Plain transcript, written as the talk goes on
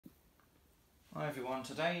Hi everyone,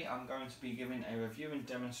 today I'm going to be giving a review and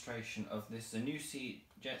demonstration of this zanussi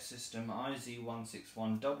jet system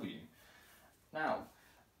IZ161W. Now,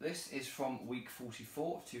 this is from week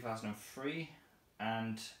 44 of 2003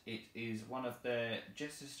 and it is one of their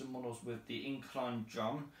jet system models with the inclined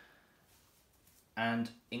drum and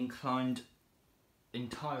inclined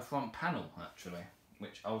entire front panel actually,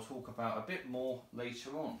 which I'll talk about a bit more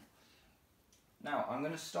later on. Now, I'm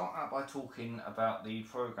going to start out by talking about the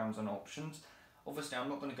programs and options. Obviously, I'm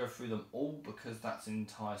not going to go through them all because that's an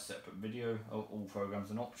entire separate video of all programs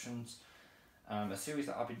and options. A series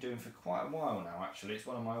that I've been doing for quite a while now, actually. It's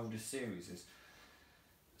one of my oldest series.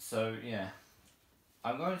 So, yeah.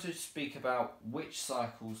 I'm going to speak about which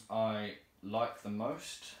cycles I like the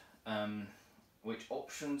most, which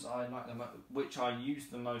options I like the most, which I use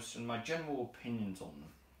the most, and my general opinions on them.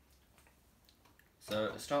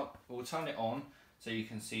 So, we'll turn it on so you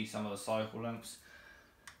can see some of the cycle lengths.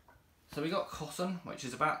 So we got cotton, which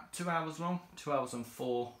is about 2 hours long, 2 hours and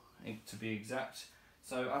 4 to be exact.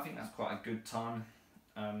 So I think that's quite a good time.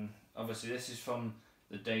 Obviously this is from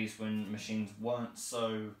the days when machines weren't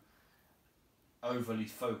so overly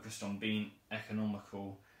focused on being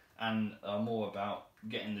economical and are more about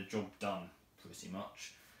getting the job done, pretty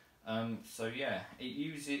much. So yeah,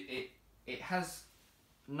 it has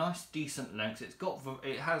nice decent lengths.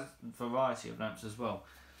 It has variety of lengths as well.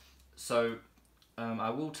 So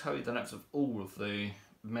I will tell you the lengths of all of the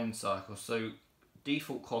men's cycles. So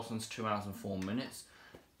default cotton's 2 hours and 4 minutes.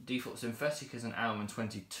 Default synthetic is 1 hour and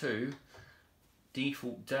 22.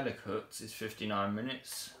 Default delicates is 59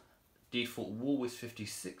 minutes. Default wool is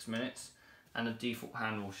 56 minutes. And the default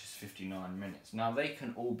hand wash is 59 minutes. Now they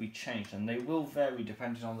can all be changed and they will vary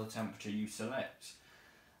depending on the temperature you select.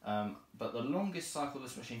 But the longest cycle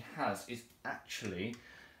this machine has is actually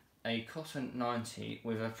a cotton 90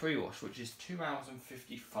 with a pre-wash, which is 2 hours and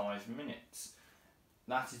 55 minutes.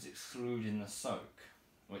 That is excluding the soak,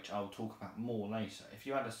 which I'll talk about more later. If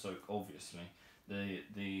you add a soak, obviously,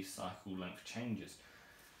 the cycle length changes.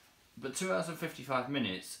 But 2 hours and 55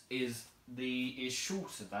 minutes is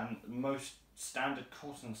shorter than most standard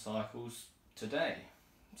cotton cycles today.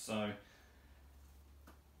 So,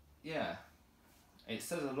 yeah, it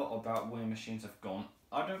says a lot about where machines have gone.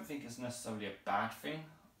 I don't think it's necessarily a bad thing,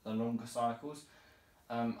 the longer cycles.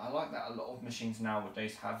 I like that a lot of machines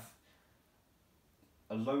nowadays have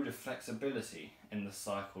a load of flexibility in the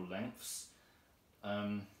cycle lengths,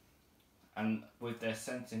 and with their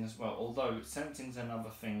sensing as well, although sensing's another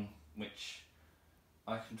thing which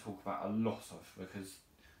I can talk about a lot of because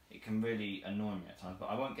it can really annoy me at times, but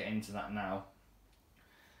I won't get into that now.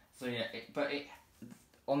 So yeah,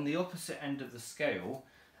 on the opposite end of the scale,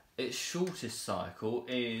 its shortest cycle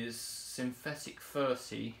is synthetic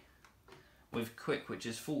 30 with quick, which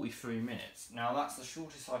is 43 minutes. Now that's the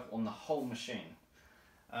shortest cycle on the whole machine.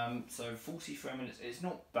 So 43 minutes, it's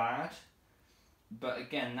not bad, but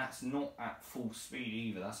again, that's not at full speed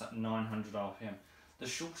either, that's at 900 RPM. The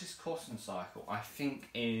shortest cotton cycle, I think,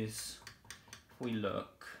 is, if we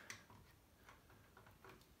look,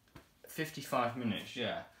 55 minutes,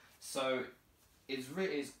 yeah. So it's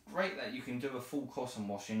great that you can do a full cotton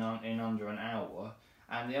wash in under an hour,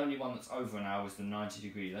 and the only one that's over an hour is the 90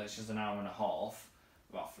 degree. That's just 1 hour and a half,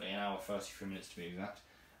 roughly, 1 hour 33 minutes to be exact,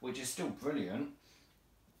 which is still brilliant.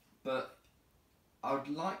 But I would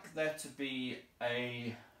like there to be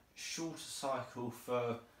a shorter cycle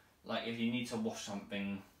for, like, if you need to wash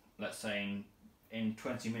something, let's say in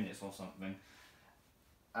 20 minutes or something.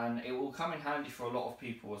 And it will come in handy for a lot of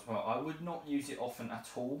people as well. I would not use it often at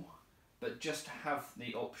all, but just to have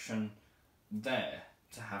the option there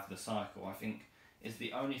to have the cycle, I think, is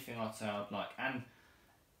the only thing I'd say I'd like. And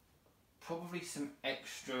probably some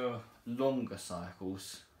extra longer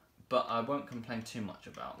cycles, but I won't complain too much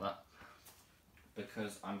about that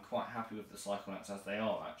because I'm quite happy with the cycle lengths as they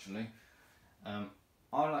are actually. I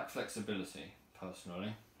like flexibility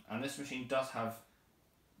personally, and this machine does have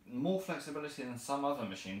more flexibility than some other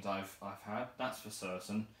machines I've had, that's for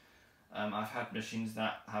certain. I've had machines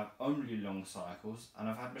that have only long cycles, and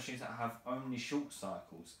I've had machines that have only short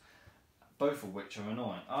cycles, both of which are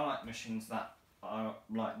annoying. I like machines that are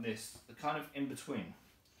like this, kind of in between.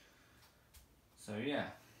 So yeah.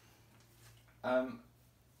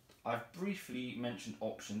 I've briefly mentioned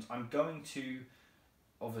options. I'm going to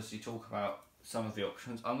obviously talk about some of the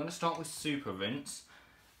options. I'm going to start with Super Rinse.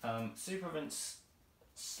 Super Rinse,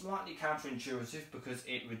 slightly counterintuitive because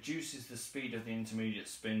it reduces the speed of the intermediate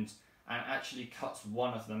spins and actually cuts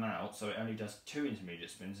one of them out, so it only does 2 intermediate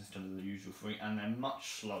spins instead of the usual 3, and they're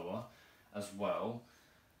much slower as well.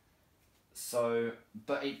 So,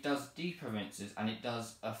 but it does deeper rinses and it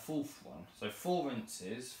does a fourth one. So 4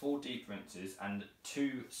 rinses, 4 deep rinses and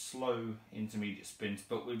 2 slow intermediate spins,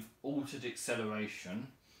 but with altered acceleration.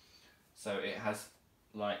 So it has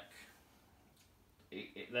like,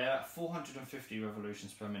 they're at 450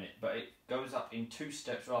 revolutions per minute, but it goes up in 2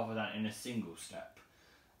 steps rather than in a single step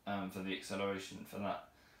for the acceleration for that.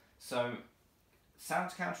 So,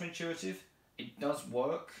 sounds counterintuitive. It does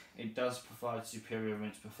work. It does provide superior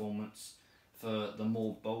rinse performance for the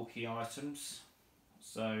more bulky items.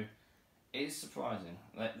 So, it is surprising.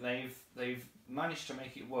 They've managed to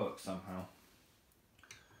make it work somehow.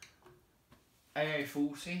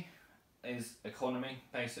 AA40 is economy,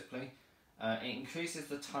 basically. It increases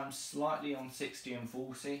the time slightly on 60 and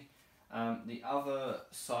 40. The other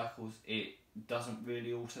cycles, it doesn't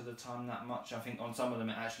really alter the time that much. I think on some of them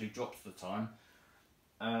it actually drops the time.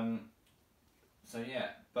 So yeah,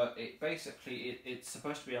 but it's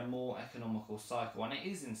supposed to be a more economical cycle, and it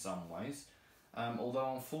is in some ways. Although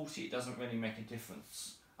on 40 it doesn't really make a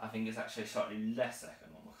difference. I think it's actually slightly less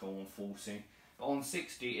economical on 40. But on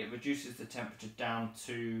 60 it reduces the temperature down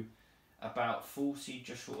to about 40,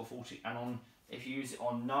 just short of 40, and if you use it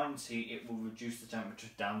on 90 it will reduce the temperature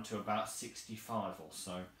down to about 65 or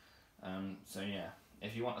so. So yeah,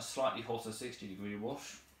 if you want a slightly hotter 60 degree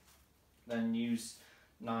wash, then use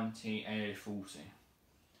 90 AA40.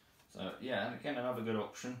 So yeah, again another good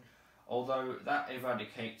option, although that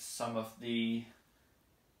eradicates some of the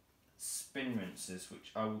spin rinses,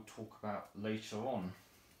 which I will talk about later on.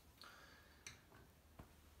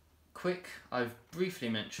 Quick, I've briefly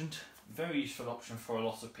mentioned, very useful option for a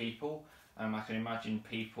lot of people. I can imagine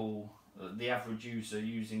people, the average user,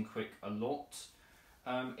 using Quick a lot.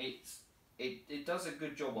 It does a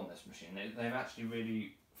good job on this machine. They've actually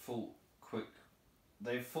really thought Quick.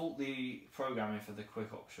 They've thought the programming for the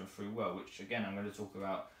Quick option through well, which again I'm going to talk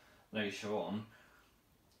about later on.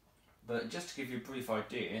 But just to give you a brief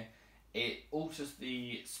idea, it alters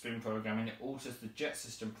the spin programming, it alters the jet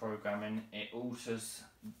system programming, it alters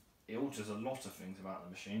a lot of things about the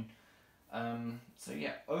machine. So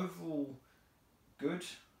yeah, overall good,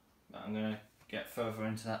 but I'm going to get further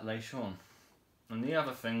into that later on. And the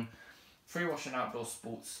other thing, free wash and outdoor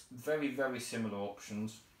sports, very, very similar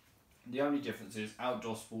options. The only difference is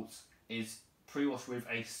outdoor sports is pre-wash with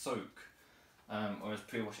a soak, whereas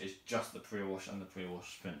pre-wash is just the pre-wash and the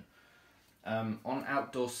pre-wash spin. On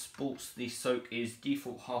outdoor sports, the soak is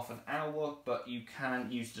default half an hour, but you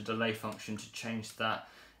can use the delay function to change that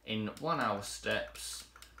in 1 hour steps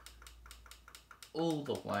all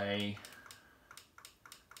the way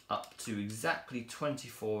up to exactly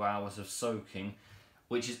 24 hours of soaking,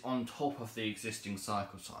 which is on top of the existing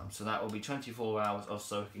cycle time. So that will be 24 hours of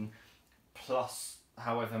soaking plus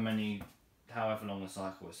however long the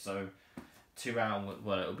cycle is. So 2 hours,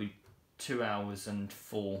 well, it'll be 2 hours and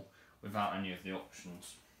 4 without any of the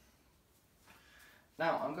options.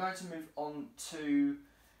 Now I'm going to move on to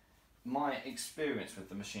my experience with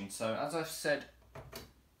the machine. So as I've said,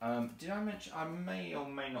 did I mention, I may or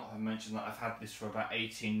may not have mentioned that I've had this for about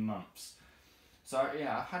 18 months. So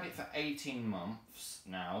yeah, I've had it for 18 months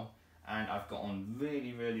now, and I've got on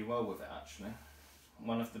really, really well with it actually.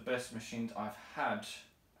 One of the best machines I've had,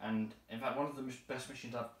 and in fact one of the best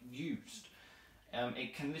machines I've used.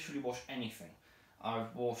 It can literally wash anything.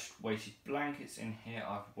 I've washed weighted blankets in here,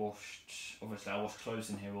 obviously I wash clothes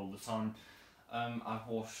in here all the time. I've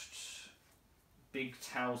washed big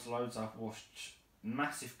towels loads, I've washed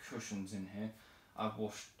massive cushions in here, I've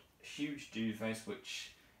washed huge duvets,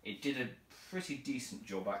 which it did a pretty decent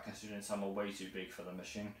job at considering some are way too big for the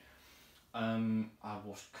machine. I've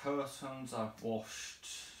washed curtains, I've washed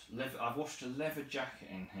a leather jacket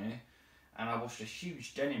in here, and I washed a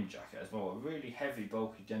huge denim jacket as well, a really heavy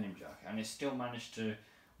bulky denim jacket, and it still managed to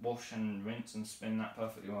wash and rinse and spin that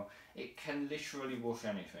perfectly well. It can literally wash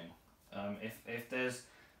anything. If there's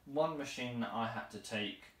one machine that I had to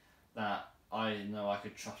take that I know I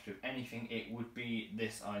could trust with anything, it would be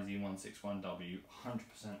this IZ161W,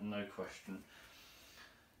 100%, no question.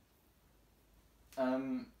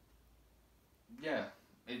 Yeah,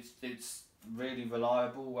 it's really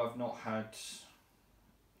reliable. I've not had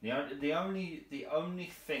the only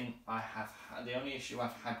thing I have had, the only issue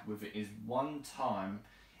I've had with it is one time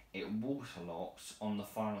it waterlocked on the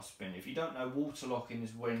final spin. If you don't know, waterlocking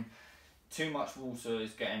is when too much water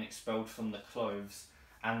is getting expelled from the clothes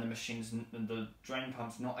and the drain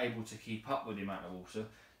pump's not able to keep up with the amount of water,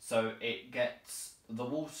 so the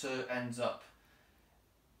water ends up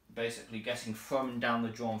basically getting thrown down the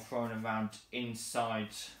drawer and thrown around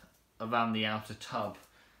the outer tub,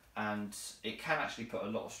 and it can actually put a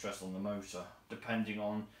lot of stress on the motor depending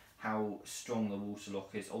on how strong the water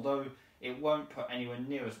lock is. Although it won't put anywhere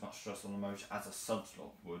near as much stress on the motor as a suds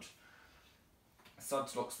lock would.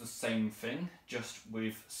 Suds lock's the same thing, just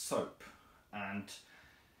with soap, and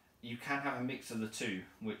you can have a mix of the two,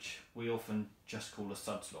 which we often just call a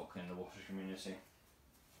suds lock in the washer community.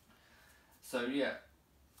 So yeah,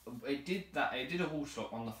 it did that. It did a water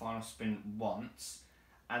lock on the final spin once,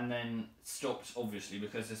 and then stopped, obviously,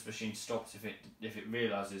 because this machine stops if it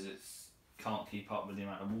realises it can't keep up with the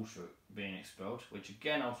amount of water being expelled, which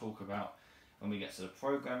again I'll talk about when we get to the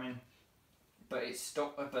programming. But it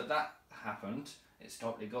stopped. But that happened. It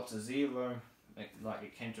stopped. It got to zero.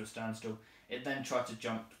 It came to a standstill. It then tried to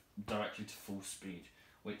jump directly to full speed,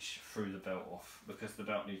 which threw the belt off because the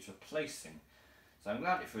belt needs replacing. So I'm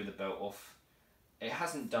glad it threw the belt off. It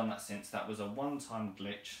hasn't done that since. That was a one-time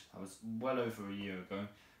glitch. That was well over a year ago.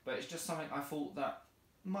 But it's just something I thought that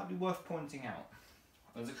might be worth pointing out.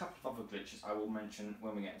 There's a couple of other glitches I will mention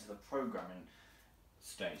when we get into the programming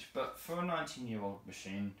stage. But for a 19-year-old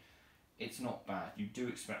machine, it's not bad. You do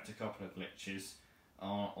expect a couple of glitches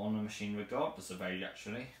on a machine regardless of age,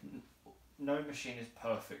 actually. No machine is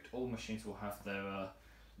perfect. All machines will have their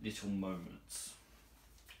little moments.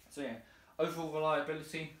 So yeah, overall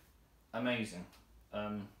reliability, amazing.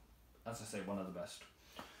 As I say, one of the best.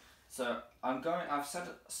 So I've said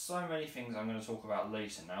so many things I'm going to talk about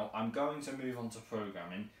later now. I'm going to move on to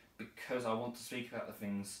programming because I want to speak about the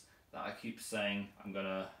things that I keep saying I'm going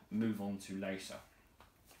to move on to later.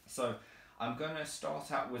 So I'm going to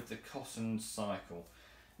start out with the cotton cycle.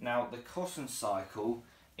 Now the cotton cycle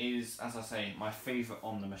is, as I say, my favourite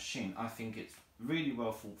on the machine. I think it's really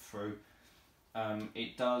well thought through.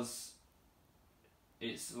 It's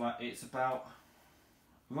about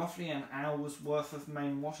roughly an hour's worth of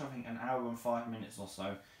main wash. I think an hour and 5 minutes or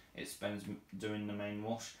so it spends doing the main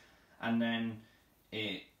wash, and then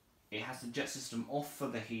it has the jet system off for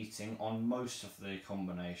the heating on most of the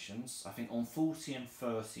combinations. I think on 40 and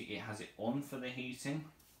 30 it has it on for the heating.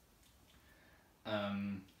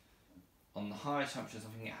 On the higher temperatures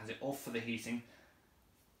I think it has it off for the heating,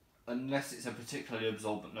 unless it's a particularly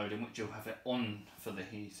absorbent load, in which you'll have it on for the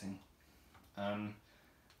heating.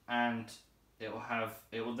 And it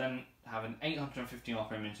will then have an 850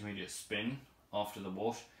 RPM intermediate spin after the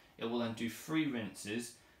wash. It will then do 3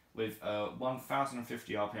 rinses with a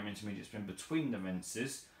 1050 RPM intermediate spin between the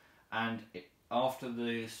rinses, and after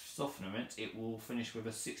the softener rinse it will finish with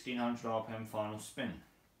a 1600 RPM final spin,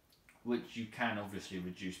 which you can obviously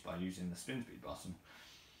reduce by using the spin speed button.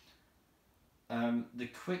 The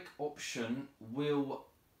quick option will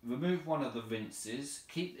remove one of the rinses.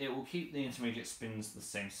 It will keep the intermediate spins the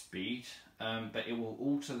same speed, but it will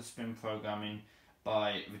alter the spin programming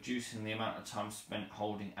by reducing the amount of time spent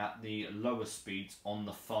holding at the lower speeds on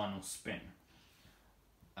the final spin.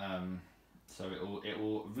 So it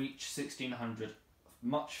will reach 1600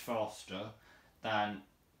 much faster than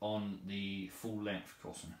on the full length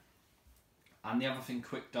cotton. And the other thing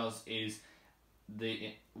Quick does is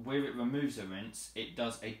where it removes a rinse, it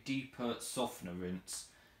does a deeper softener rinse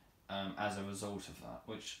as a result of that,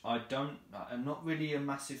 which I'm not really a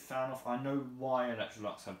massive fan of. I know why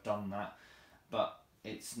Electrolux have done that, but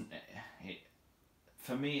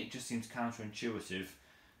for me it just seems counterintuitive,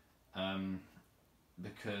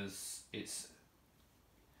 because it's,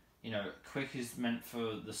 Quick is meant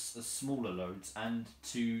for the smaller loads, and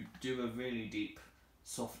to do a really deep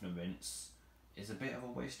softener rinse is a bit of a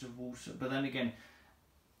waste of water. But then again,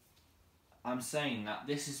 I'm saying that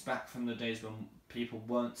this is back from the days when people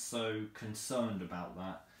weren't so concerned about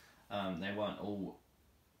that. They weren't all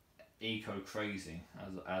eco crazy,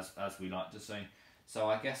 as we like to say. So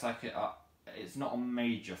I guess it's not a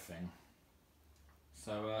major thing.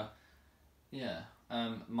 So yeah.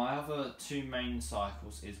 My other 2 main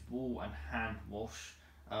cycles is wool and hand wash.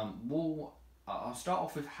 Wool, I'll start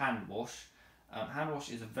off with hand wash. Hand wash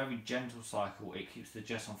is a very gentle cycle. It keeps the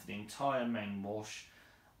jet on for the entire main wash,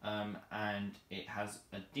 and it has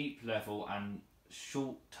a deep level and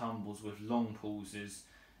short tumbles with long pauses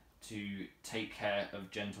to take care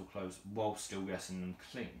of gentle clothes while still getting them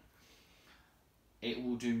clean. It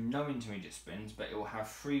will do no intermediate spins, but it will have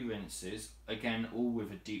 3 rinses, again all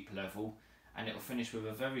with a deep level, and it will finish with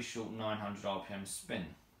a very short 900 RPM spin.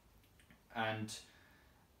 And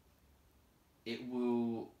the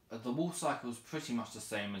wool cycle is pretty much the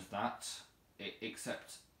same as that,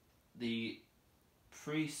 except the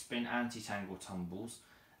pre-spin anti-tangle tumbles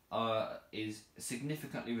is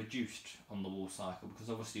significantly reduced on the wool cycle, because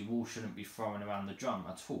obviously wool shouldn't be thrown around the drum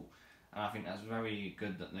at all. And I think that's very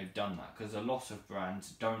good that they've done that, because a lot of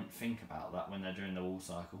brands don't think about that when they're doing the wool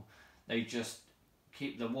cycle. They just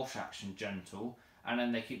keep the wash action gentle, and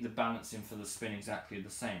then they keep the balancing for the spin exactly the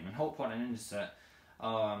same. And hot point and inset,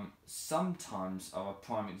 sometimes are a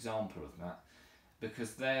prime example of that,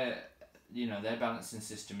 because their balancing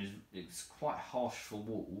system is quite harsh for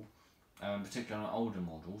wool, particularly on older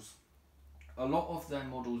models. A lot of their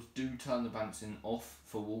models do turn the balancing off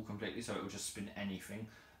for wool completely, so it will just spin anything.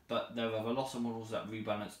 But there are a lot of models that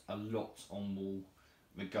rebalance a lot on wool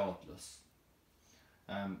regardless.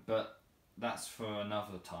 But that's for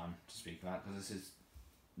another time to speak about, because this is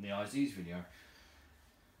the IZ's video.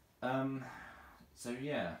 So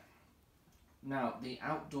yeah. Now, the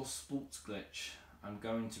outdoor sports glitch I'm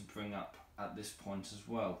going to bring up at this point as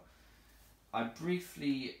well. I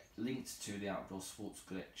briefly linked to the outdoor sports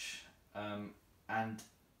glitch, and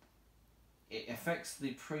it affects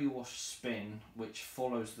the pre-wash spin, which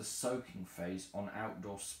follows the soaking phase on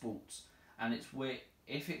outdoor sports, and it's where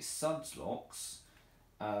if it suds locks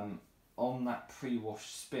on that pre-wash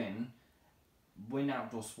spin when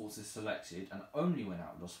outdoor sports is selected, and only when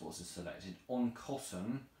outdoor sports is selected on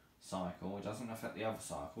cotton cycle, it doesn't affect the other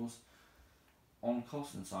cycles, on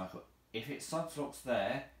cotton cycle, if it suds locks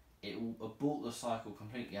there, it will abort the cycle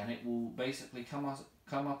completely, and it will basically come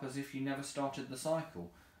up as if you never started the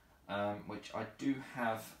cycle, which I do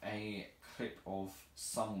have a clip of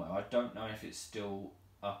somewhere. I don't know if it's still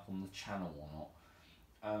up on the channel or not,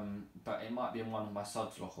 but it might be in one of my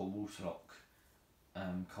suds lock or water lock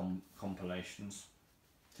compilations.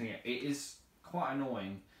 So yeah, it is quite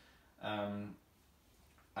annoying, and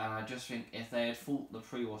I just think if they had thought the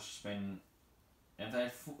pre-wash spin,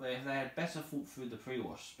 if they had better thought through the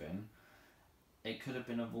pre-wash spin, it could have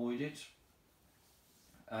been avoided.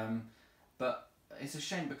 But it's a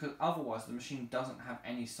shame, because otherwise the machine doesn't have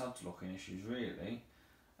any suds locking issues really,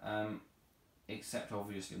 except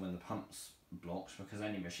obviously when the pump's blocked, because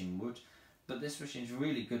any machine would. But this machine's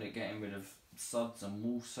really good at getting rid of suds and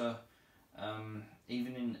water,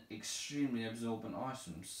 even in extremely absorbent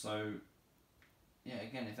items. So yeah,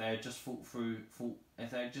 again, if they had just thought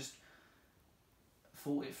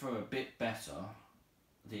it through a bit better,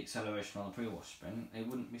 the acceleration on the pre-wash spin, it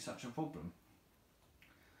wouldn't be such a problem.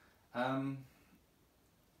 I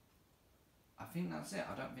think that's it.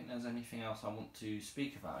 I don't think there's anything else I want to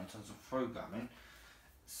speak about in terms of programming.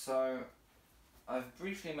 So I've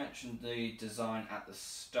briefly mentioned the design at the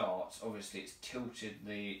start. Obviously it's tilted,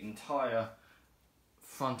 the entire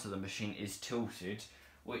front of the machine is tilted,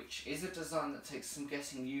 which is a design that takes some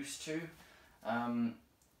getting used to. And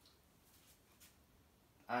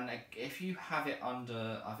if you have it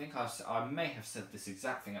under, I think I may have said this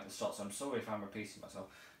exact thing at the start, so I'm sorry if I'm repeating myself,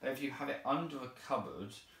 but if you have it under a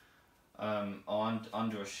cupboard, or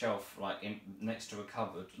under a shelf, like next to a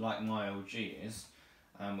cupboard, like my LG is,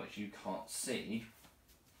 which you can't see,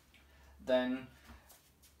 then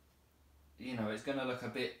it's going to look a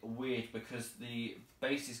bit weird, because the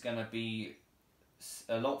base is going to be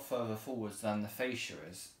a lot further forwards than the fascia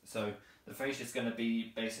is. So the fascia is going to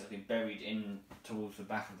be basically buried in towards the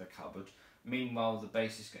back of the cupboard. Meanwhile, the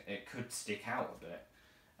base it could stick out a bit,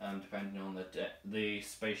 depending on the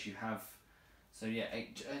space you have. So yeah,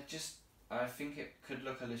 I think it could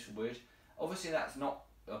look a little weird. Obviously, that's not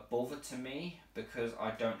a bother to me, because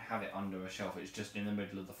I don't have it under a shelf. It's just in the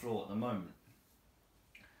middle of the floor at the moment.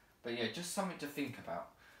 But yeah, just something to think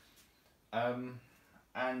about.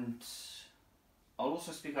 And I'll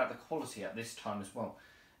also speak about the quality at this time as well.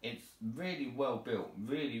 It's really well built,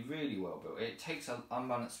 really well built. It takes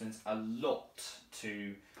unbalanced spins a lot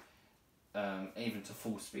to even to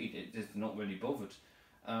full speed. It is not really bothered.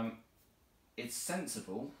 It's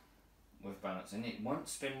sensible with balancing. It won't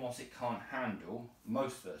spin what it can't handle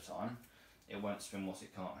most of the time. It won't spin what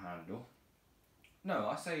it can't handle. No,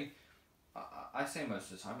 I say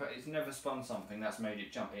most of the time, but it's never spun something that's made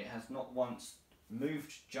it jump. It has not once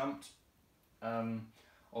moved, jumped,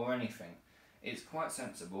 or anything. It's quite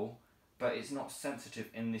sensible, but it's not sensitive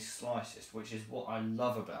in the slightest, which is what I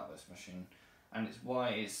love about this machine, and it's why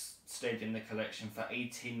it's stayed in the collection for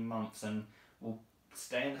 18 months and will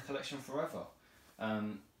stay in the collection forever,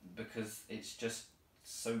 because it's just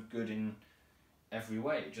so good in every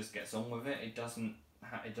way. It just gets on with it. It doesn't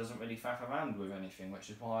really faff around with anything,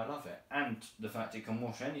 which is why I love it, and the fact it can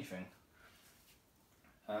wash anything.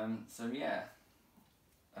 So yeah.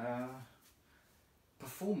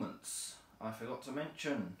 Performance, I forgot to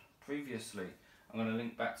mention previously. I'm going to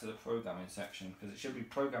link back to the programming section, because it should be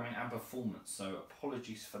programming and performance, so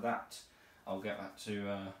apologies for that. I'll get back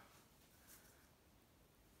to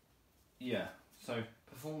yeah, so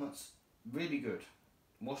performance, really good.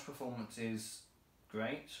 Wash performance is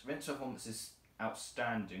great. Rinse performance is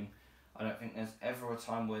outstanding. I don't think there's ever a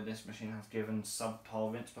time where this machine has given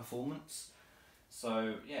subpar rinse performance.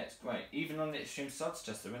 So yeah, it's great. Even on the extreme suds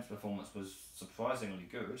test, the rinse performance was surprisingly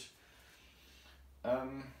good.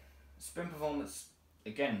 Spin performance,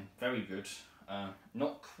 again, very good.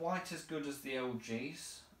 Not quite as good as the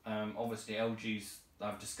LGs. Obviously LGs,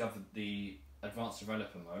 I've discovered the advanced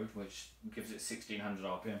developer mode, which gives it 1600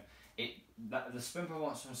 RPM. The spin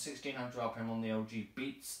performance from 1600 RPM on the LG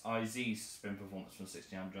beats IZ's spin performance from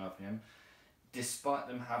 1600 RPM, despite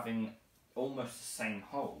them having almost the same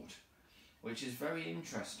hold, which is very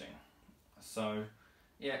interesting. So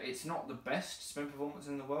yeah, it's not the best spin performance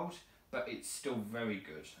in the world, but it's still very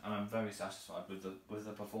good, and I'm very satisfied with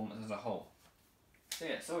the performance as a whole. So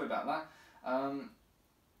yeah, sorry about that.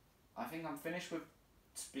 I think I'm finished with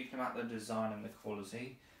speaking about the design and the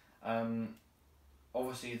quality.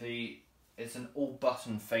 Obviously it's an all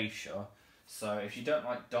button fascia, so if you don't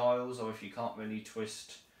like dials, or if you can't really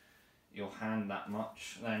twist your hand that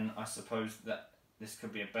much, then I suppose that this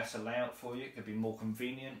could be a better layout for you. It could be more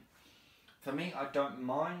convenient. For me, I don't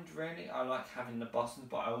mind really. I like having the buttons,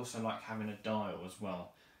 but I also like having a dial as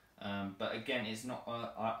well. But again, it's not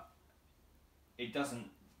it doesn't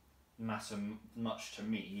matter much to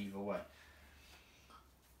me either way.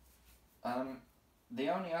 The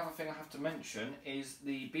only other thing I have to mention is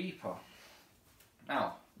the beeper.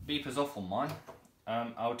 Now, beeper's off on mine.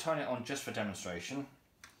 I'll turn it on just for demonstration.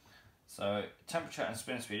 So, temperature and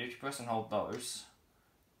spin speed, if you press and hold those,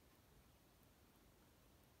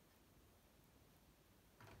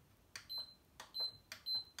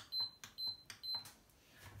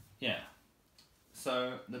 yeah.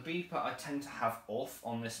 So the beeper I tend to have off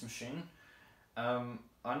on this machine. I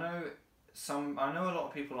know a lot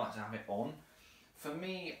of people like to have it on. For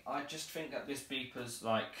me, I just think that this beeper's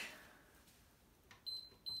like,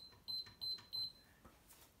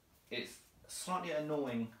 it's slightly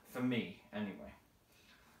annoying for me anyway.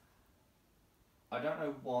 I don't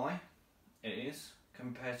know why it is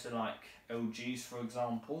compared to like LGs, for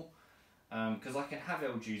example, because I can have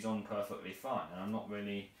LGs on perfectly fine and I'm not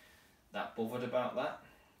really that bothered about that.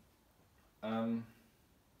 I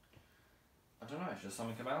don't know, it's just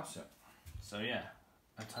something about it. So yeah,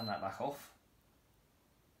 I turn that back off.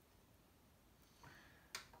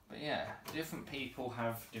 But yeah, different people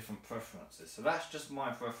have different preferences, so that's just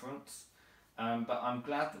my preference. But I'm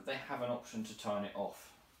glad that they have an option to turn it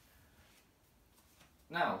off.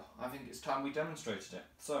 Now, I think it's time we demonstrated it.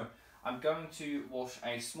 So, I'm going to wash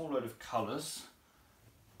a small load of colours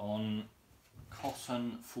on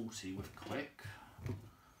cotton 40 with Quick.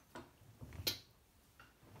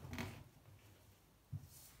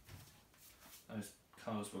 Those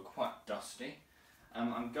colours were quite dusty.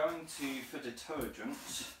 I'm going to, for detergent,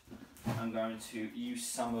 I'm going to use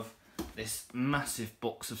some of this massive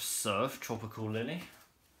box of Surf Tropical Lily.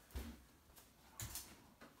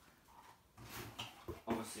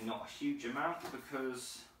 Obviously not a huge amount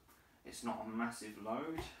because it's not a massive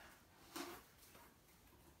load.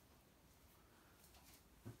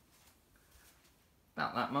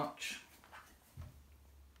 About that much.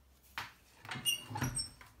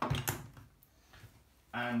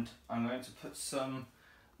 And I'm going to put some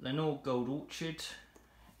Lenore Gold Orchid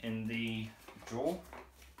in the drawer.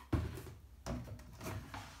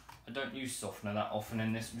 I don't use softener that often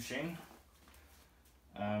in this machine.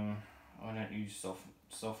 I don't use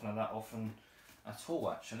softener that often at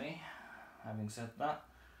all, actually, having said that.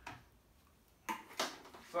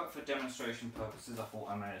 But for demonstration purposes, I thought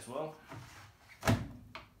I may as well.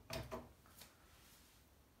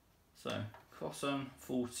 So, cotton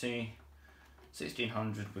 40,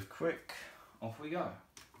 1600 with Quick, off we go.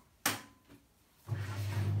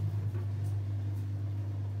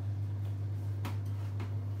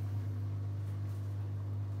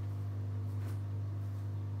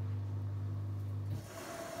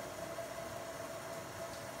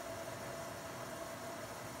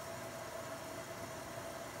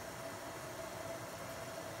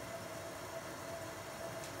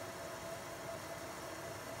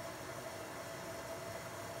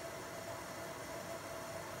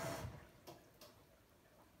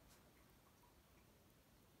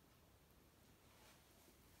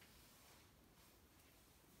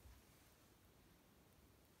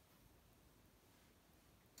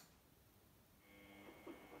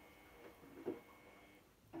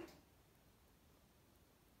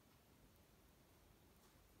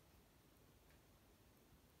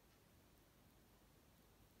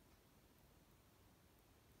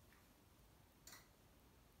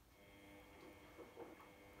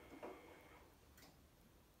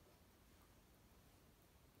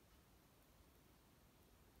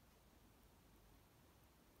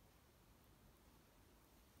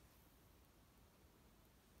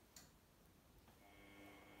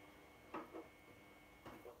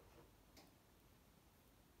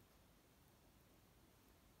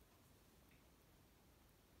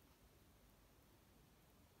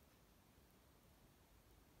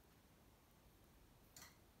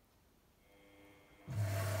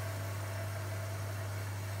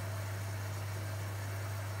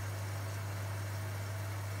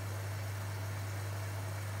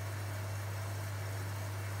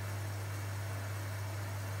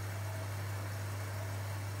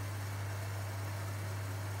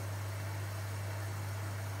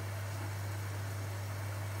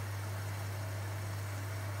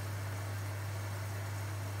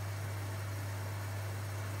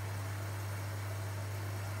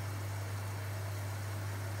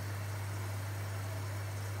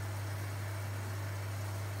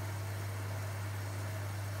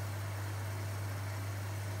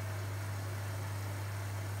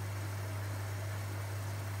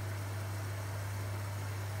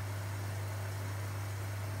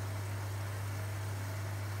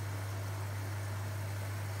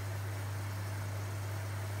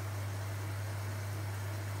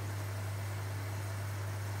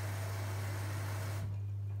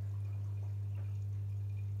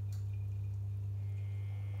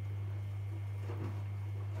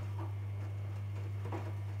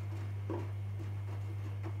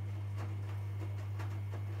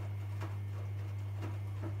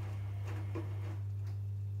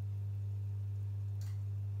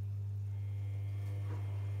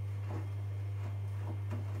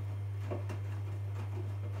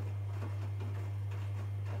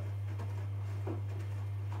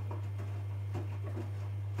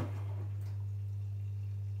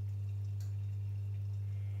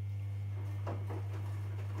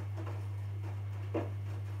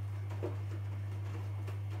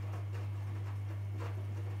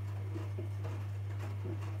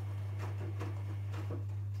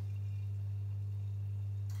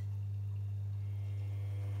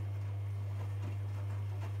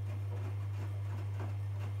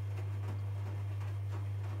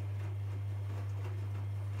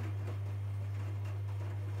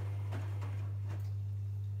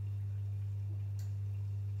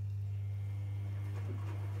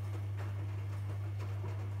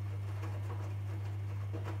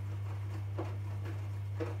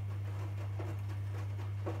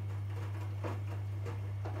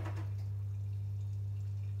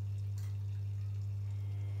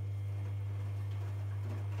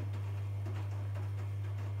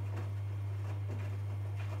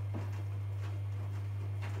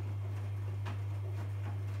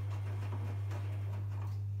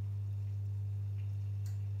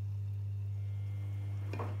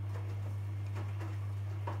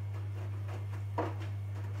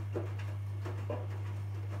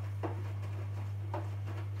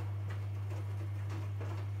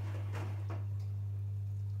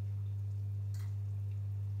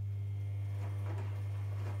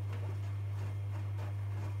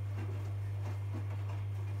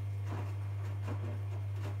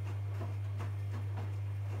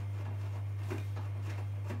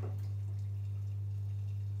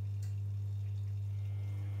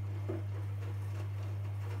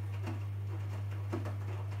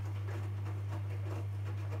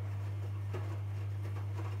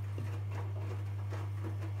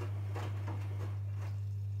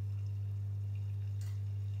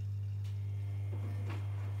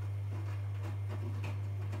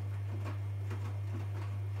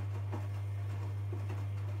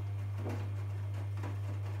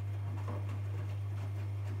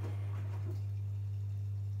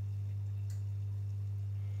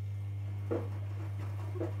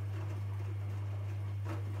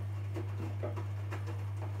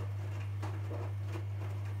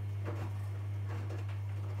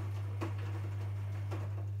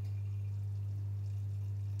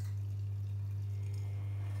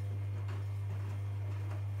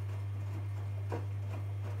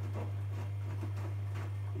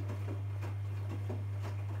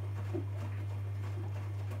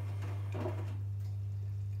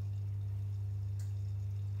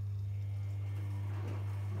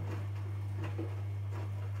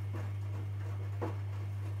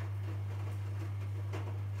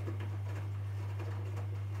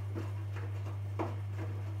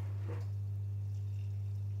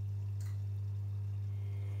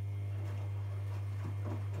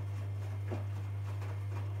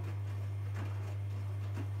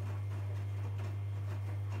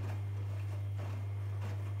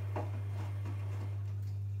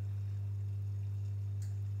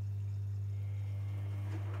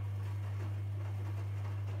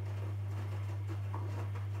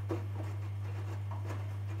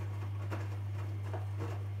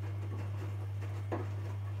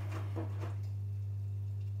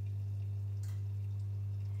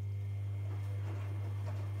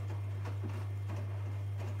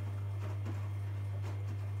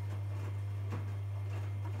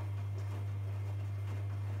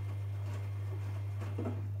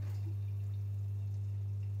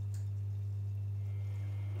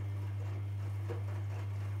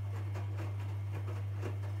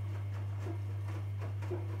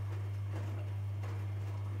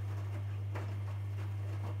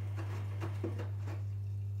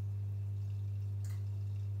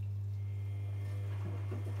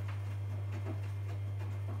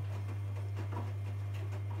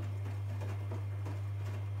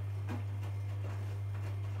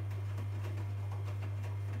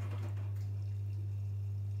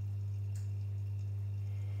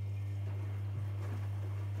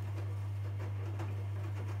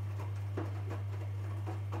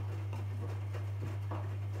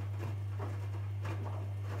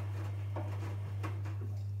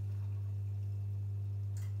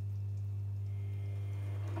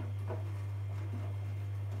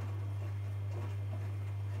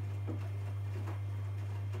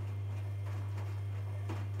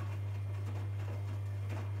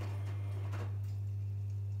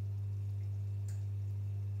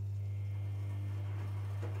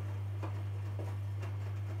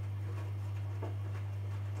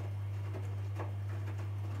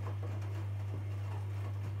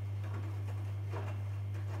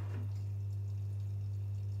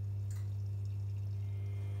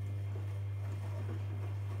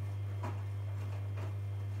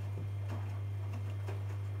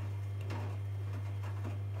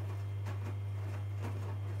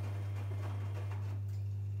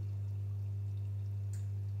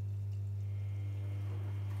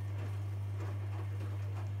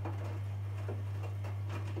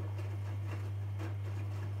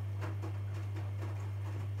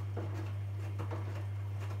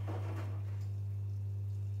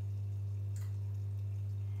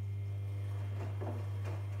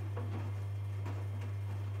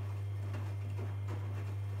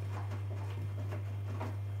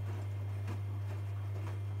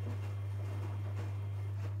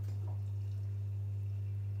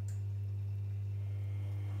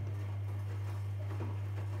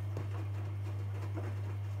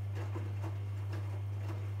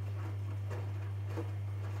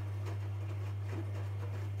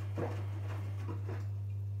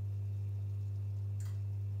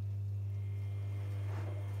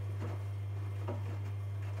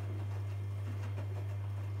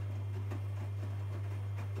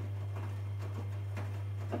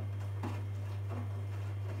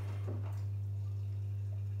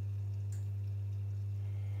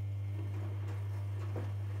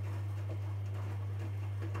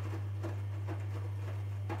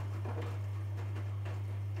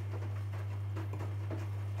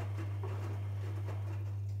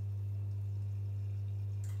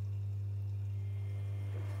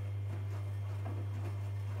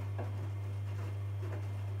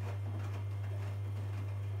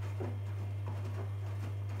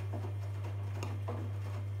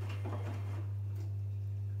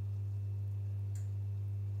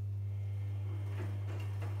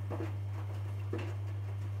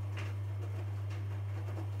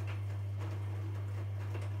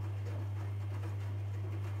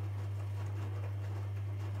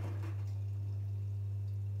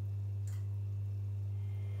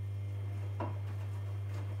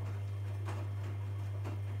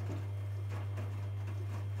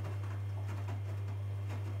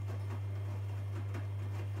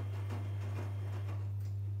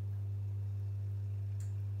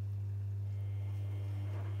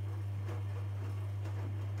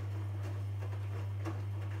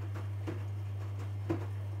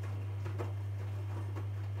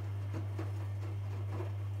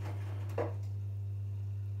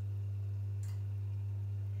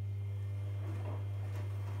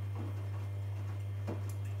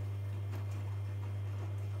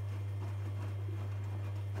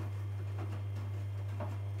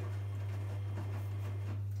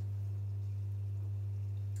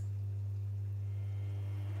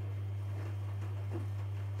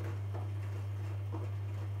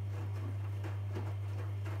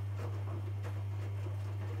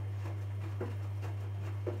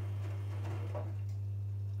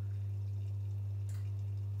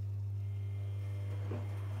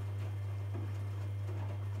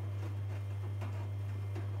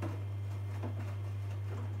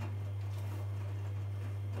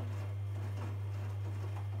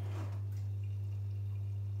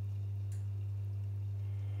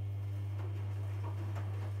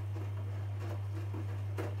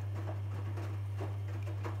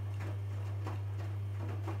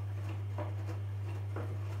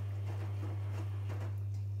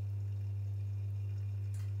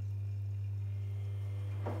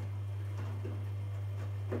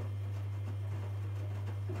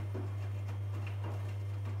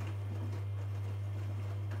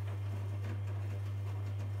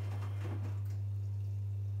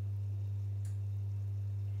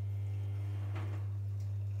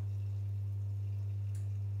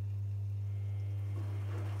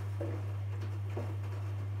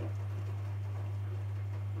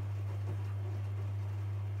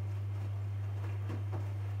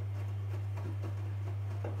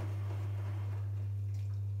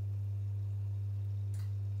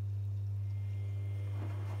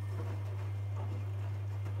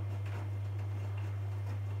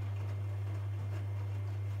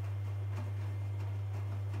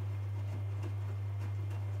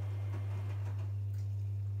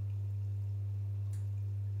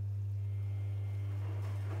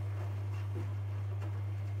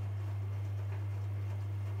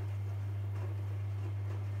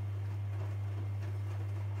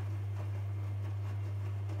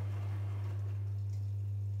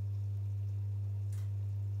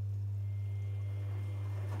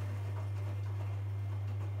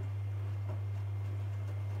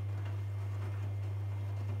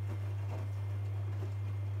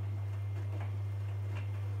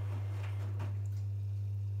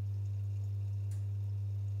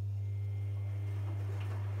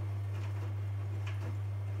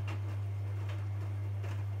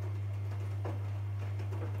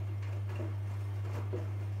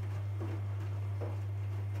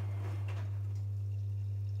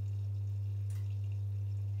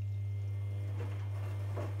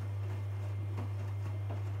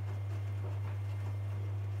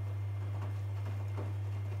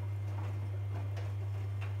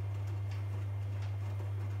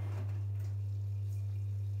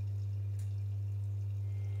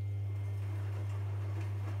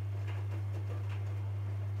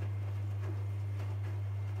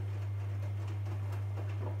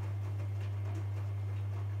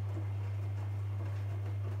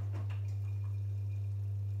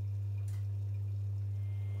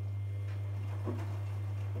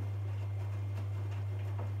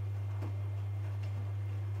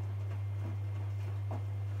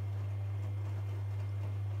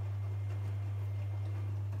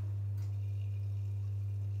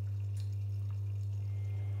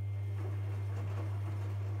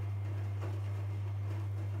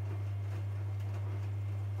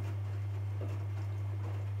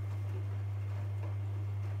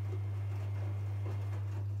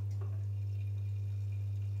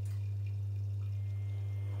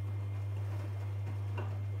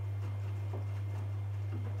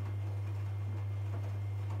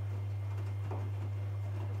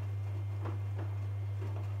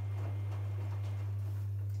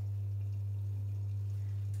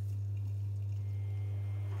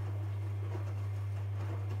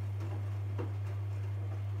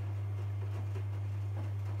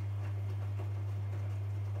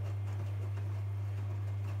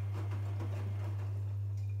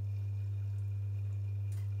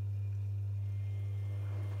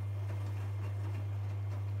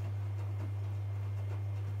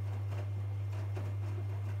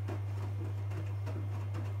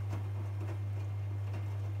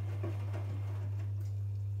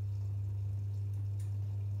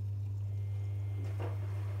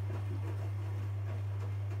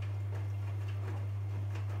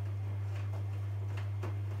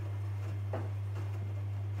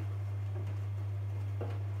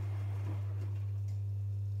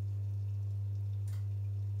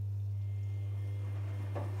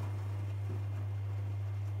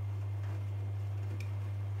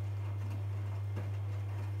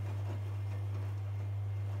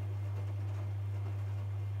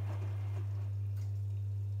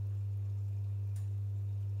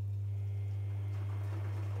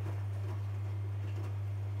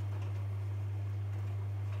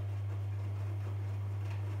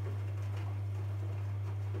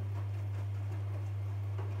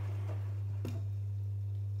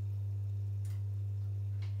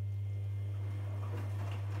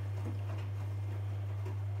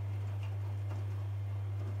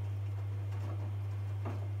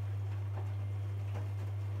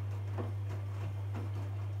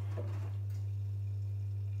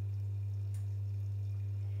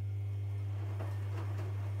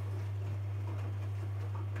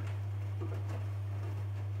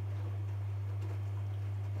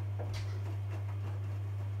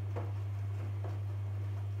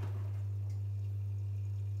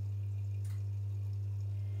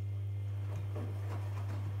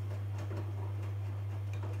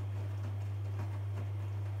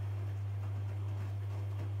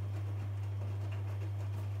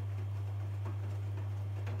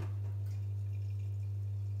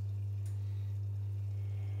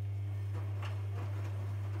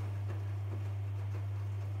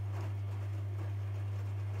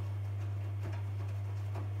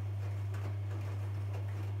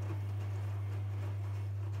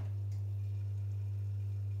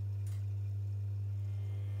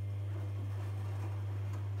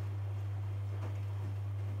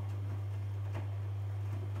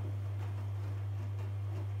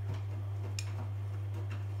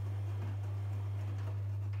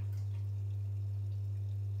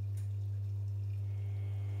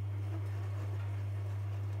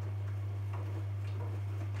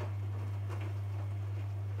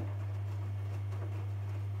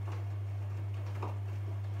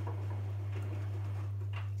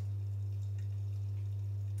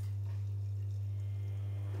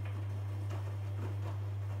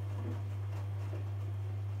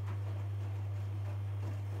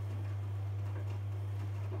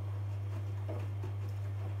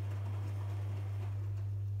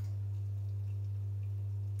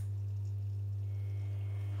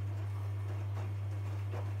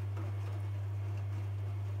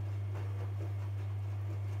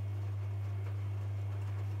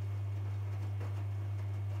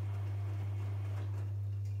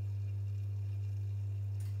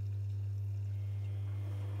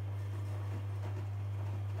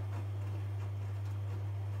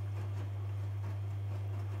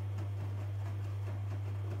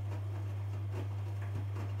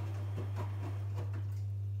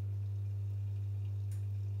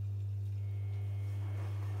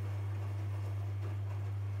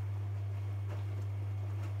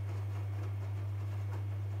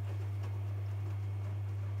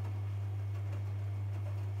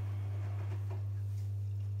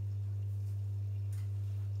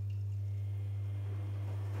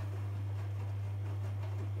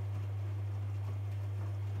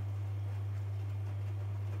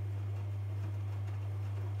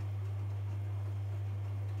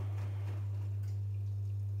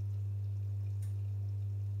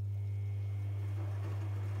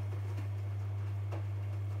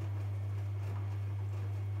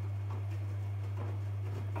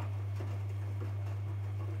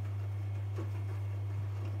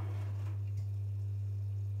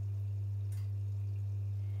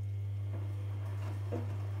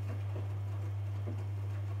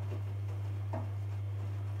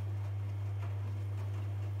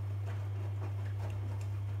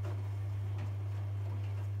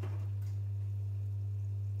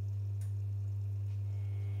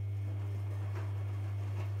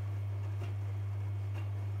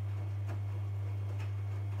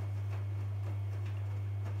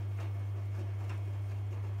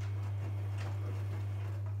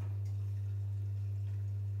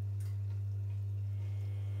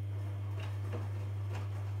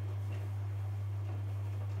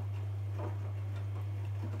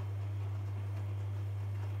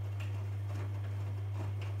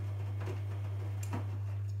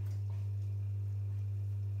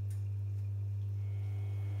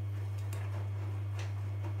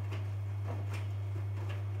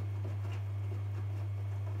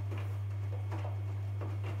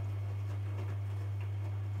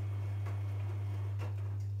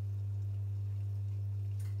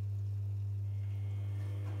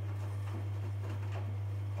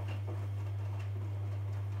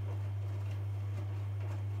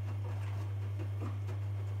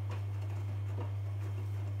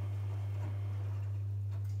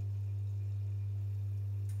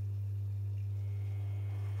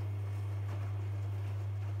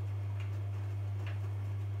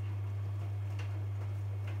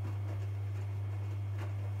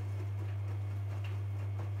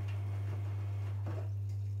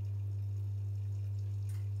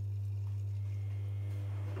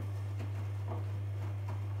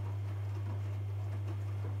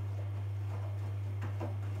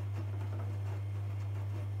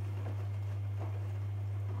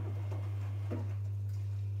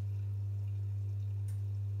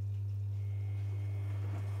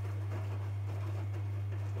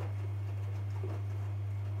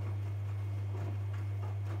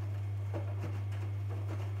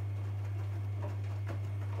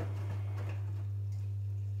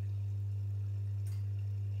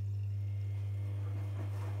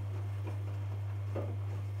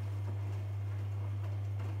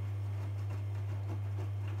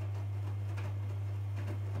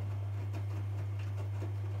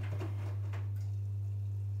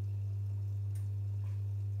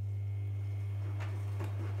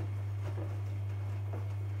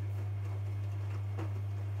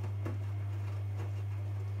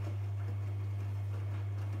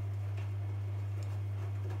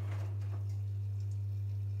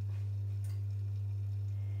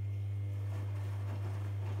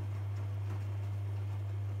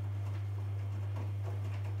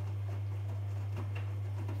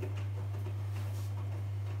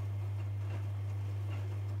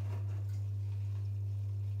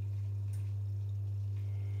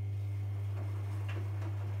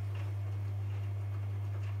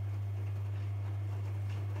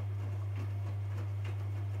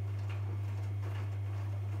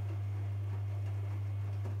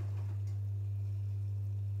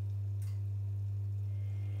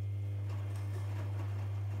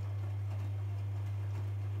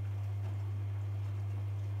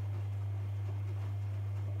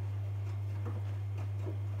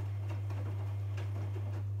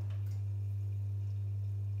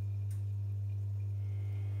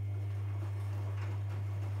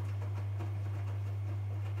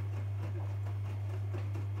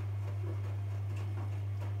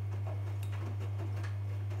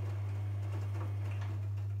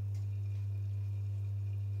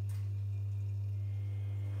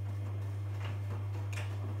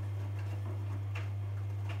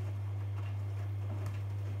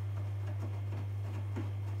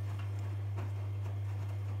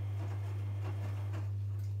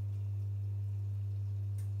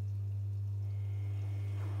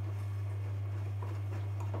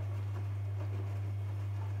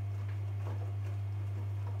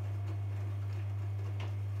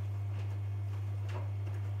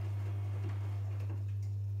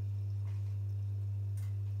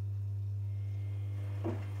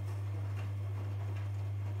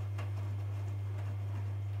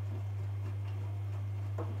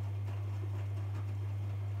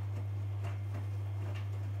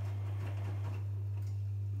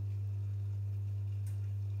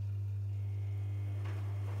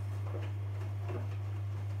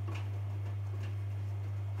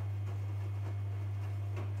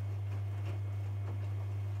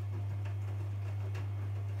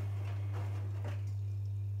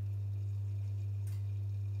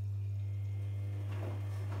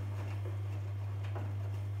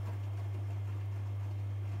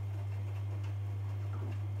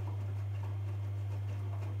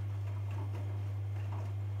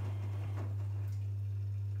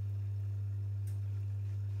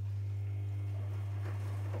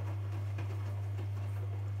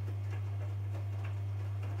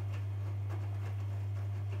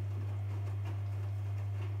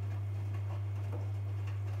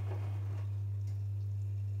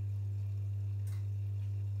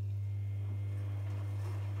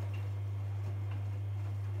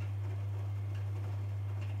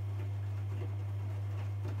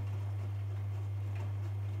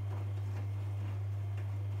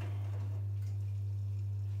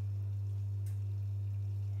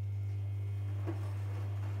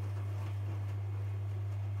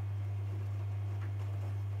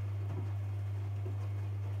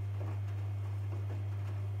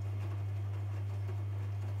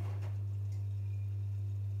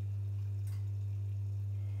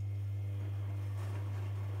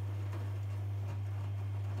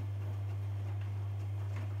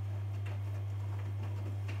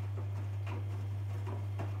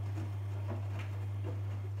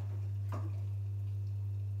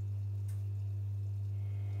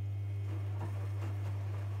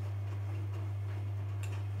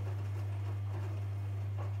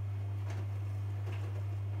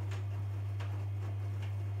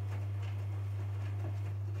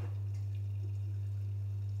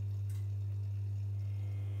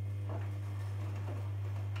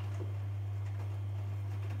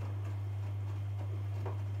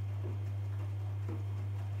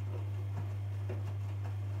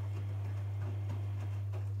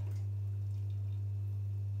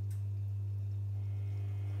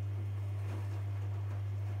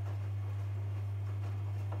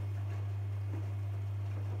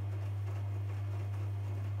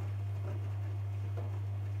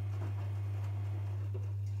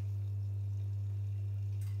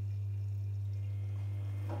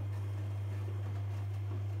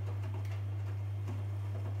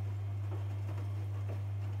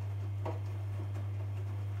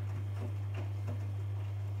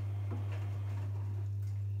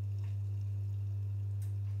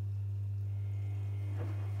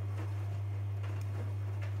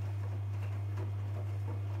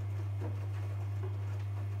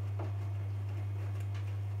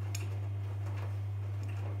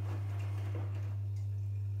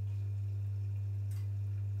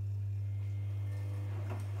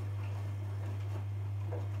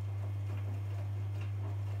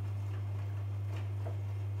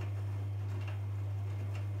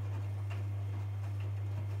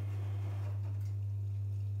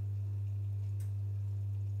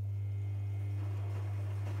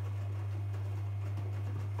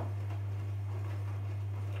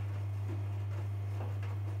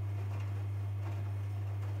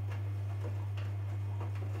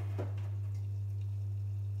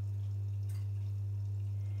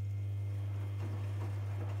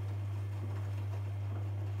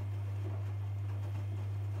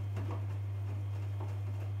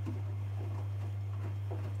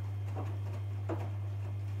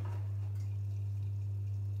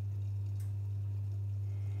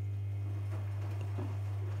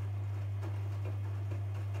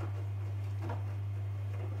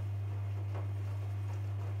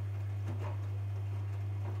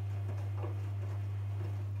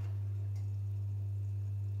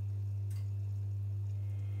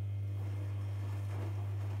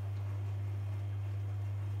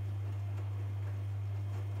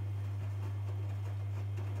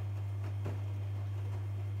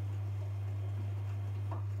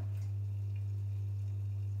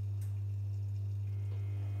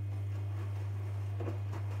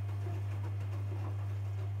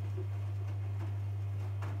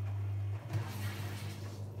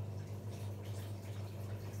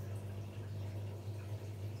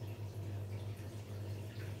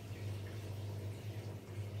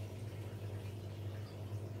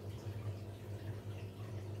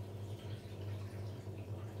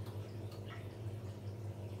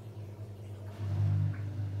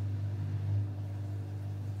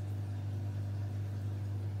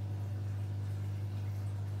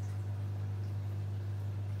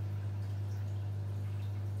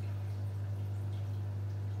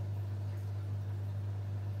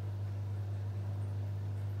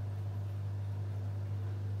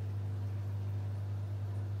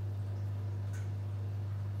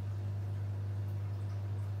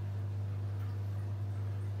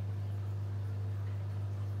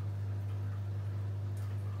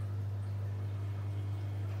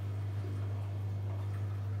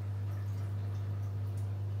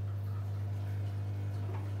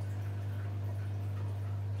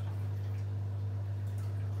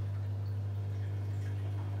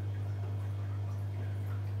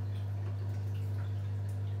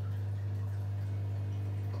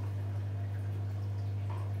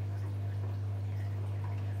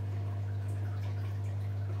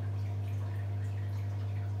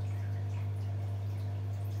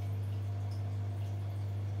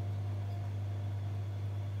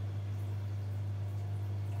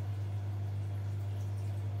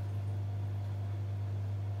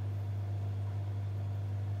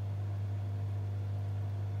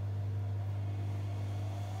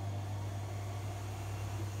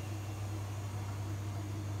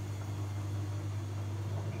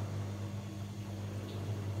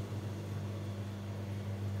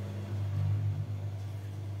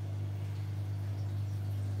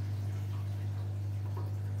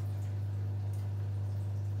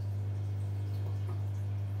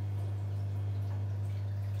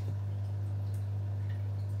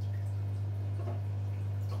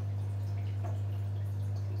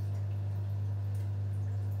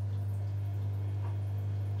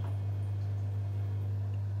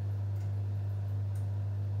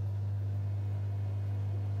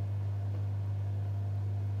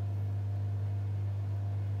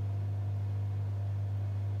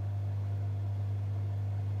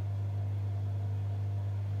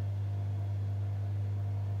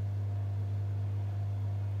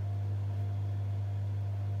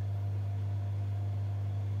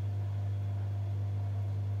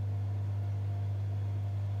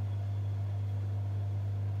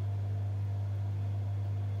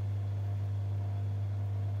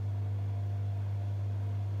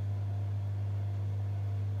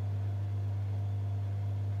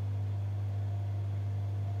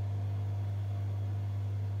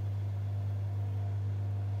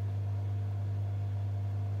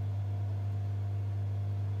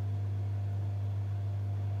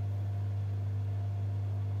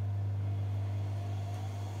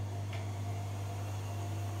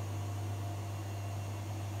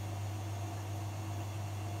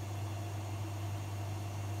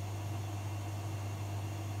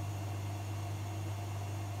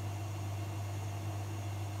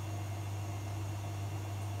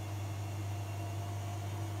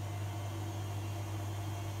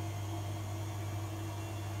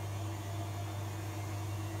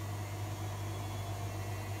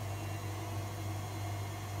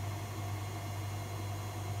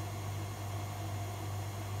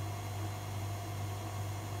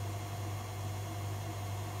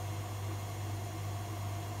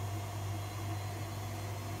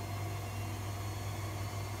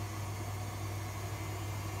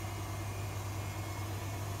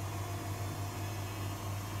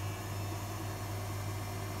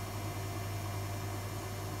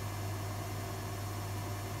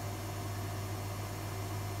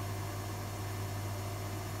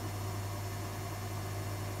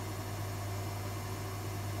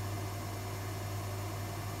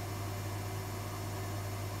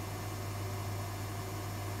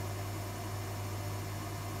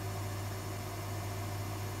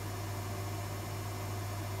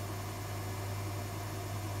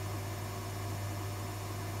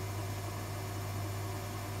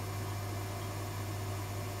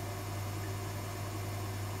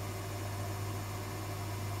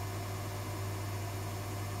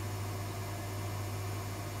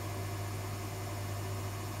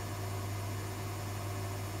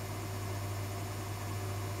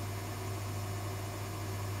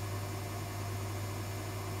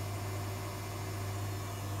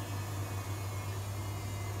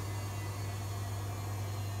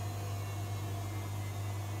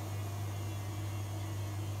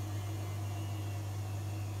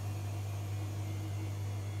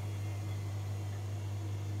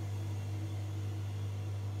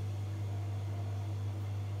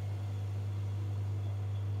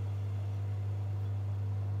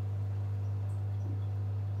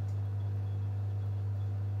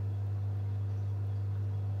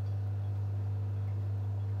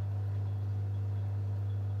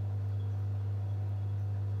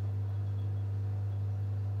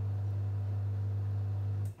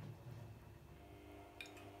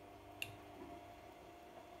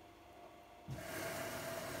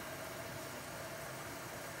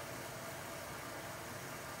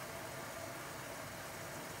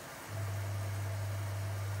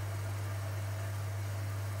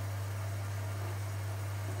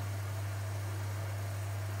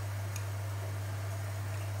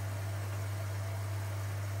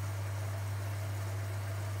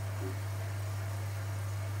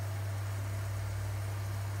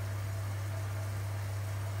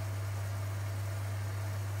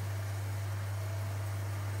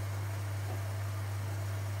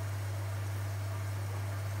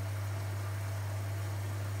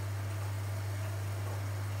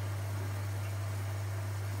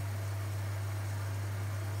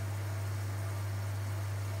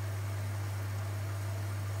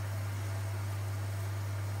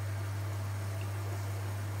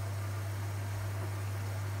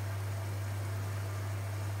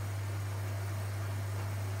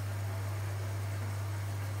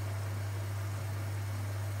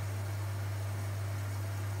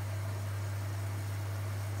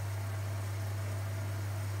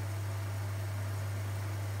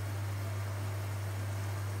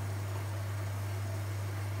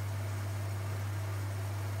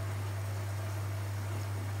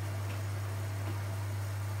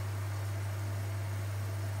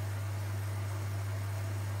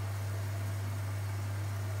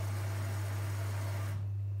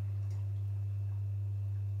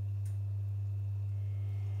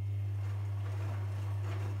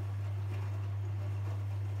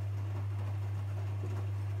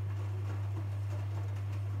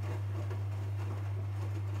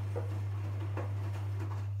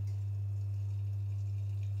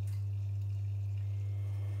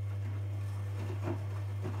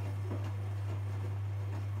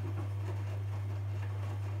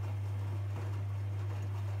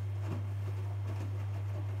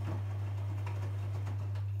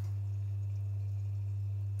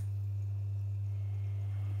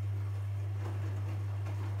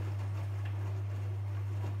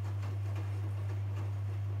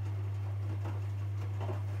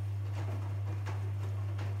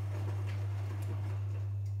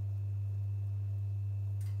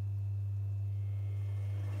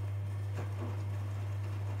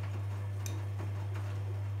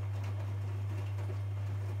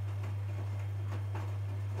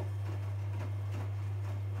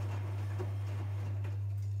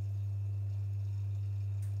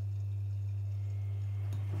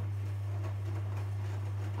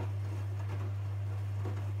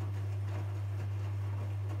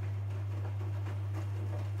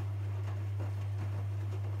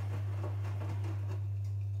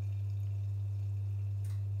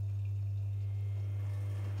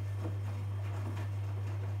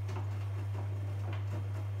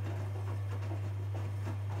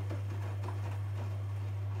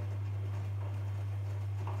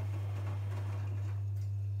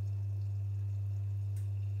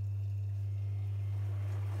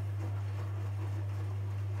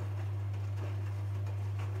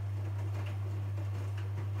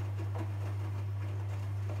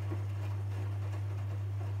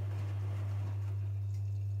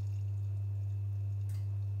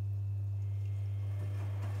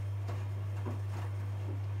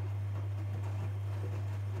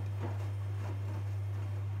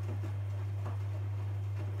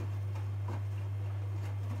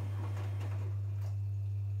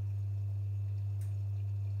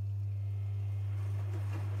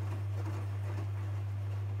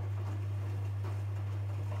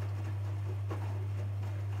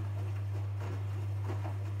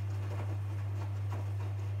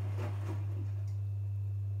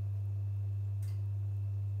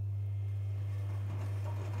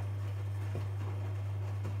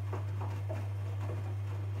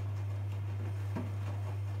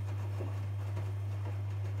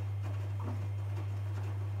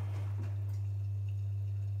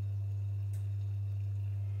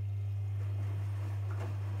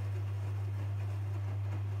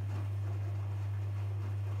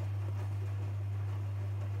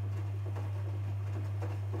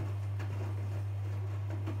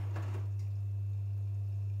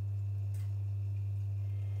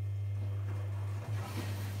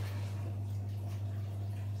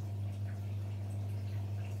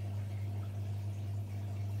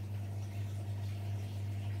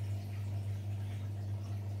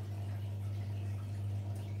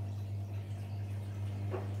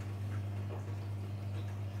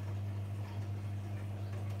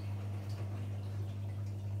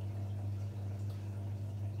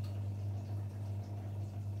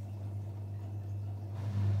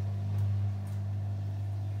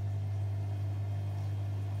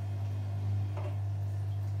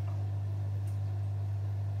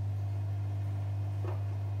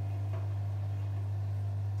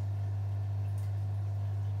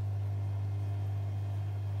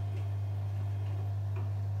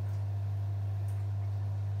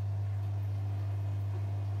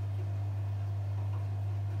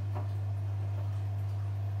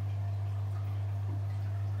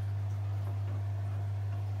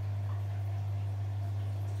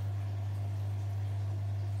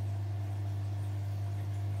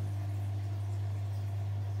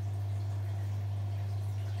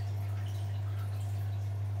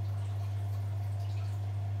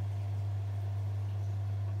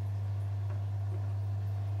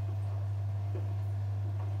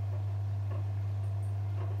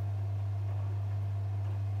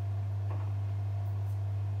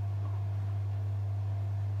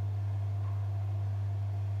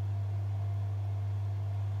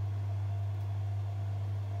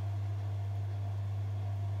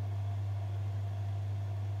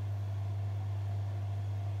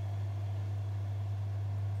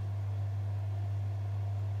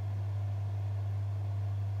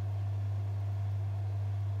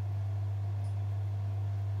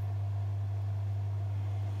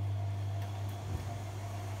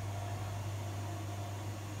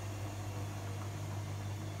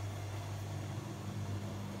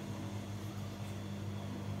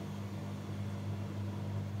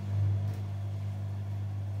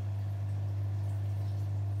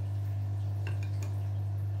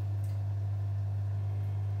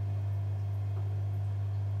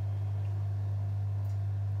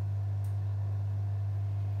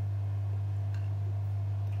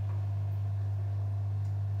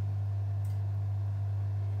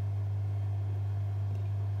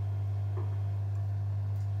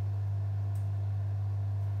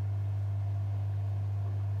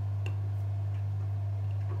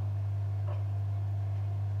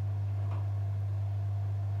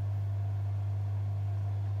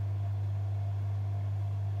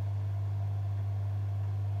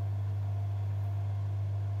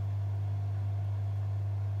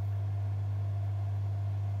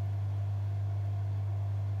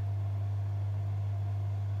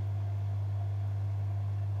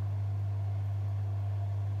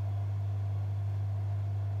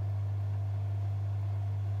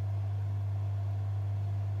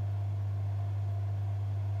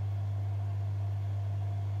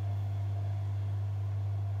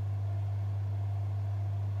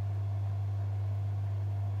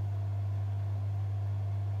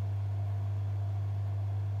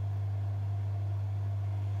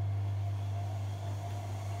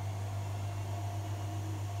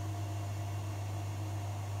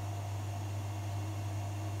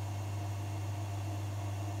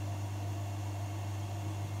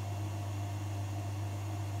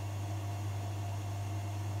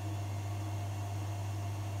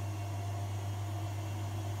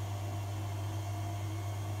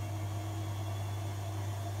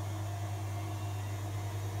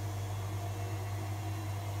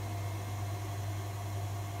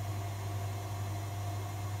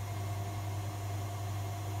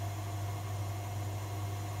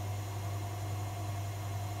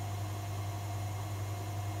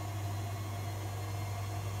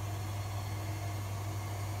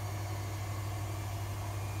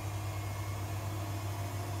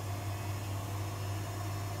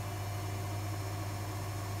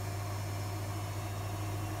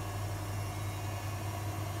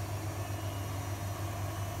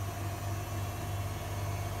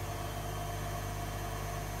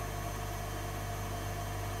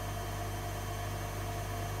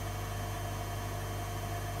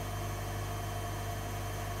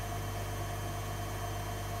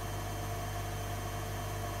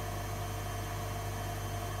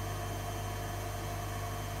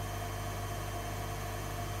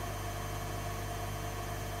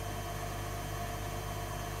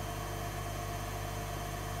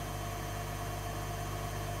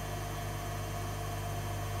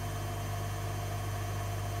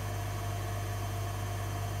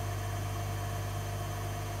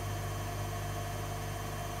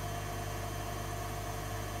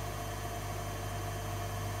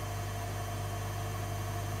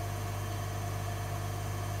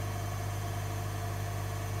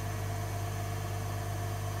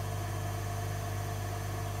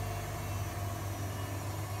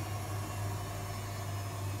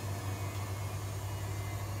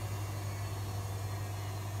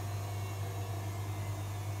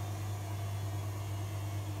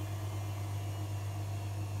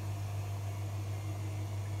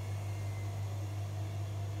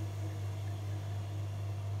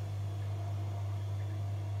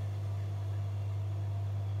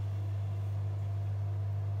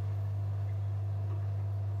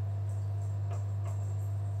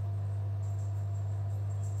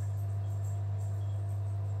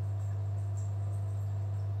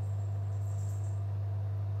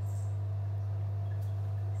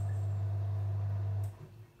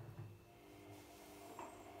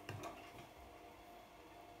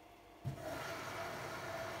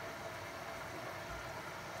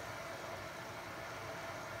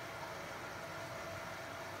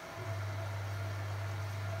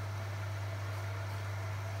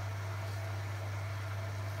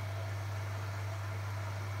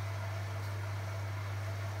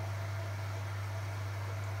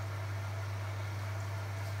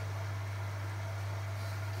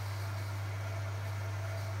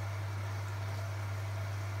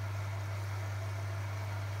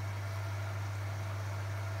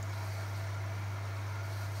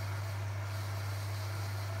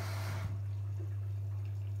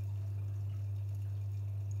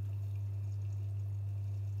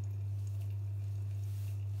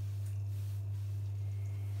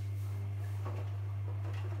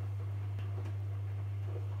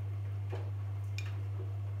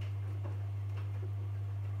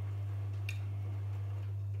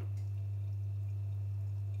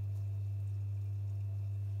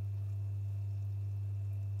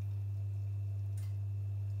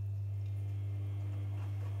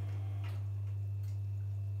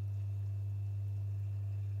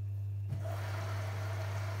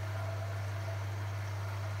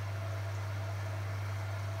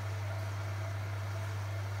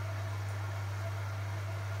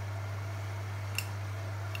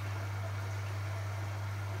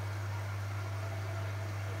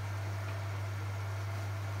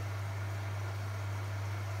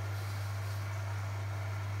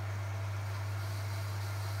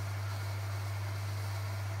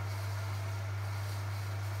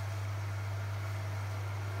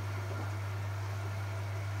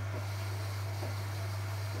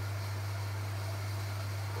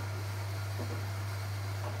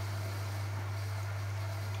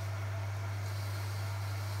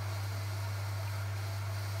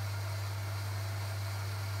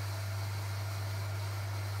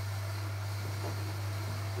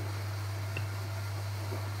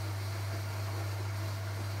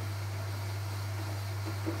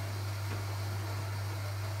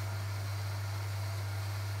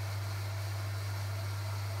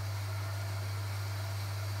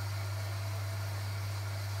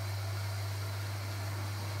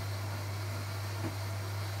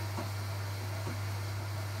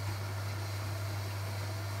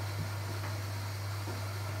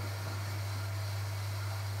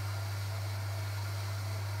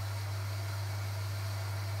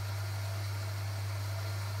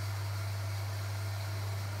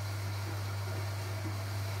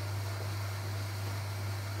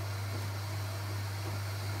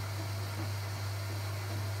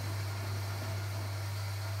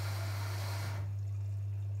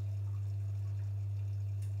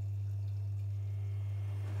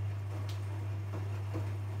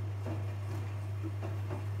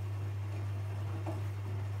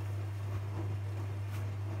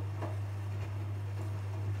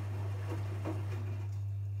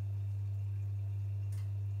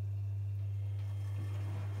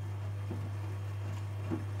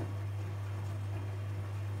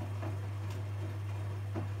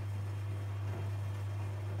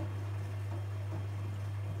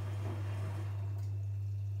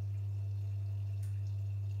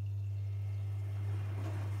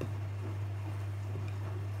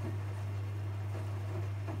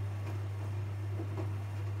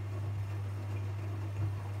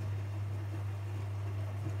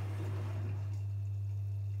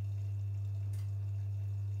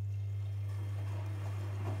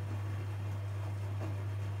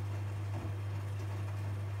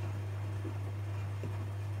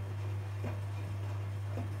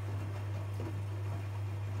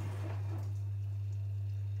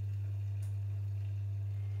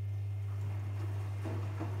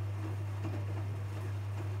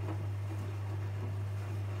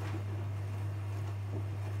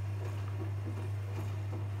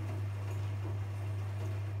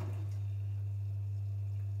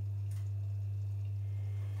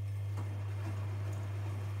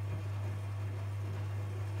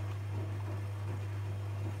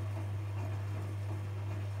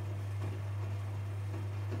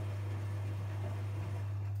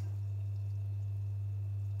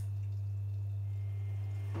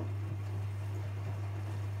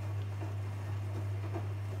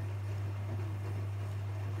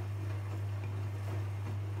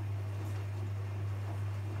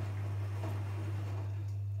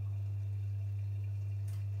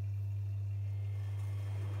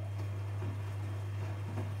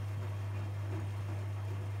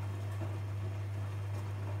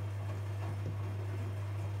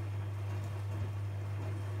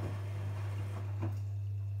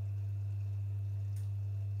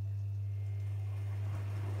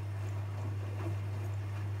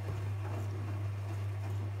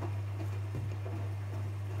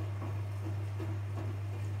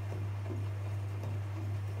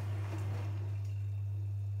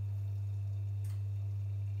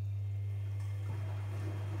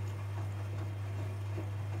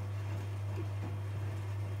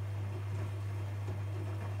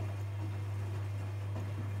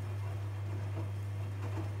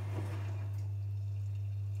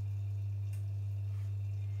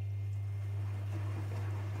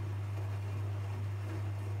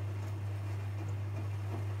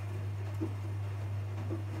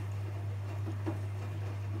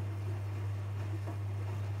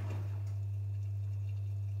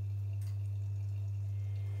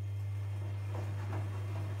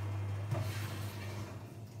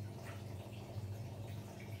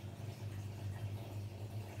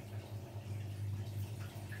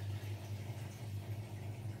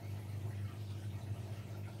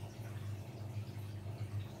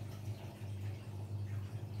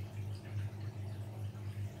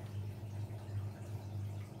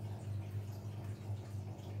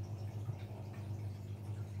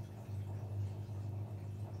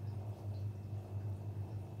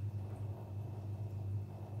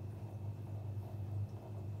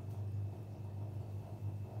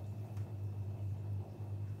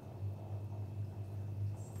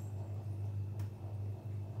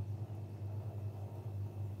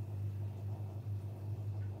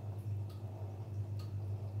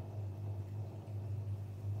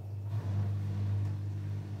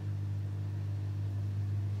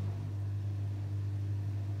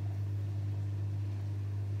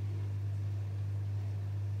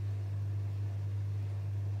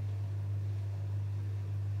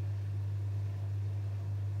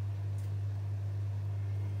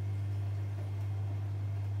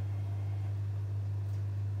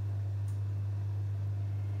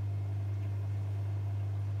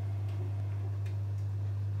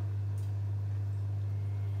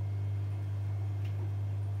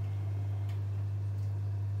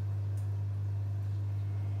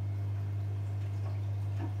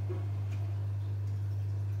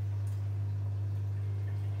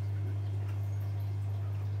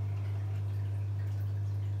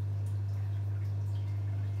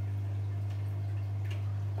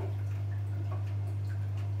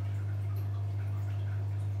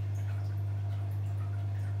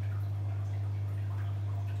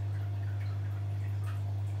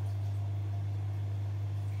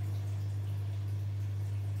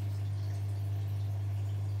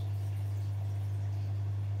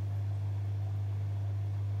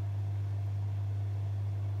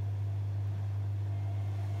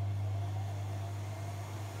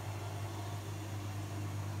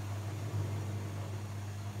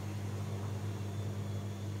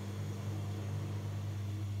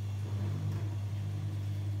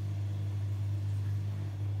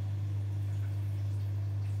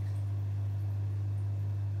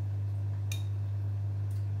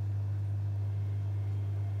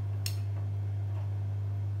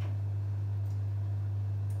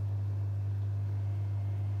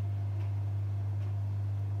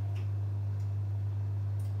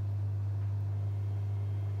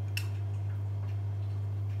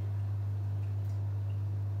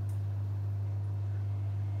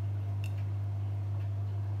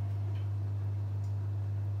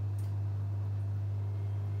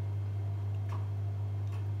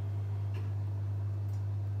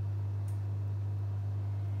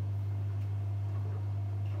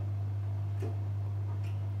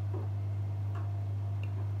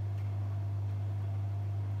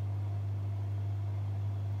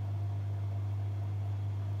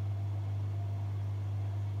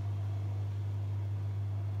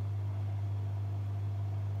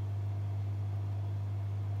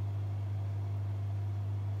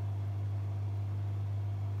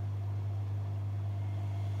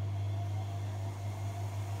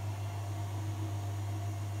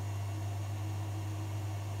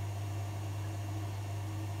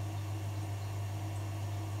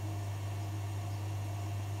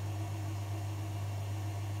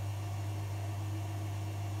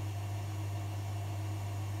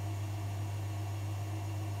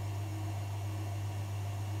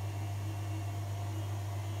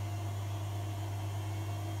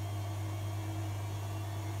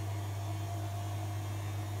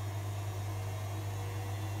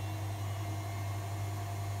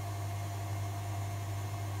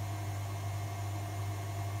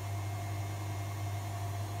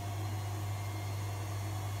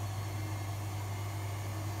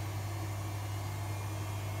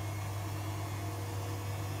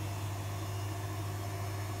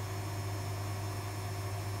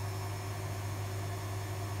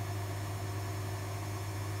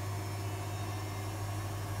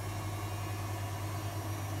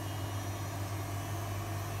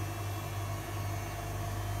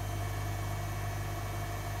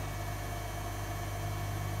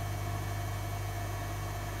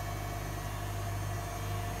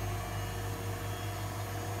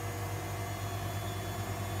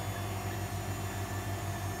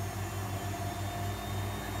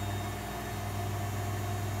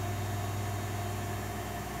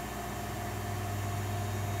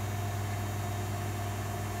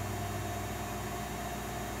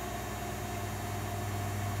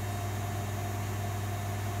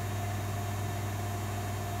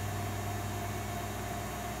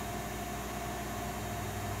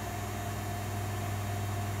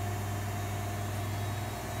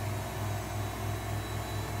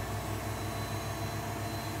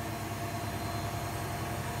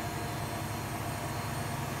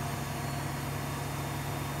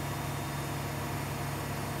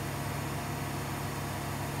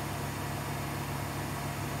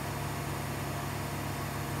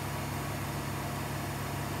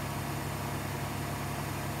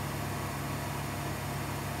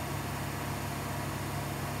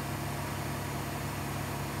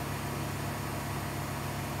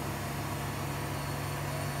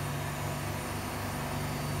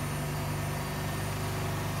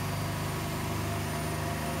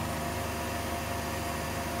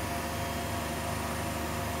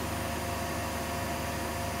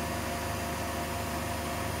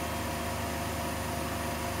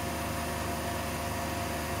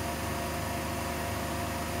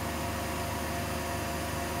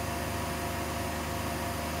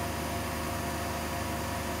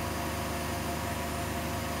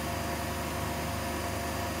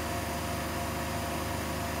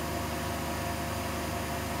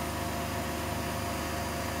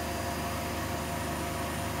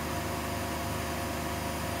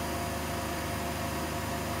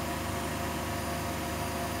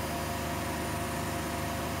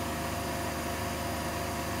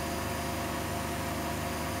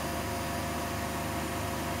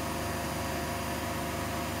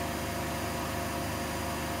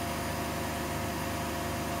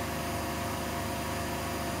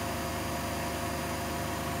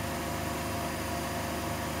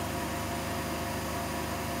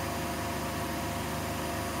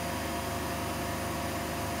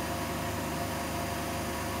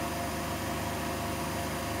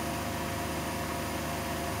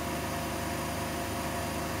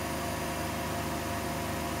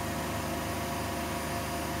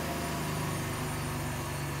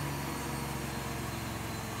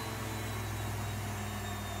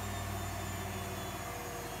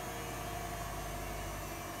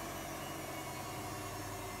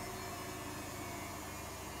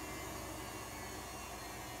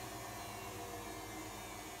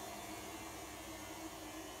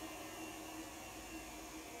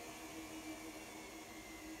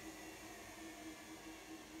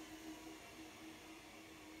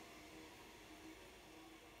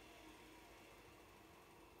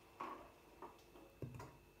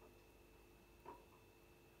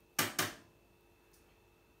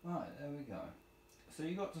 Right, there we go. So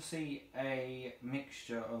you got to see a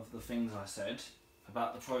mixture of the things I said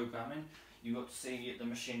about the programming. You got to see the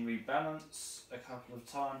machine rebalance a couple of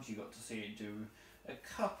times. You got to see it do a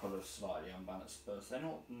couple of slightly unbalanced bursts. They're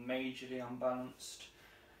not majorly unbalanced.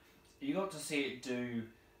 You got to see it do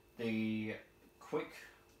the quick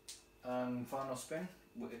final spin,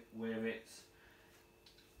 whereas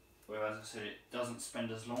I said it doesn't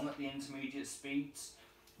spend as long at the intermediate speeds,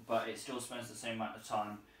 but it still spends the same amount of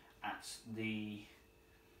time at the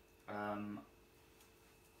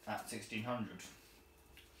at 1600.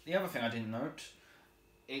 The other thing I didn't note,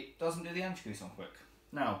 it doesn't do the anti-grease on quick.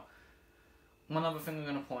 Now, one other thing I'm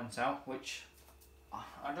going to point out, which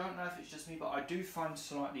I don't know if it's just me, but I do find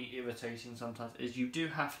slightly irritating sometimes, is you do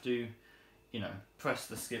have to, you know, press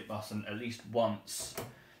the skip button at least once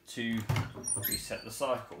to reset the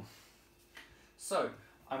cycle. So,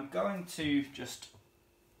 I'm going to just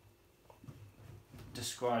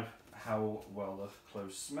describe how well the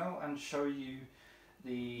clothes smell and show you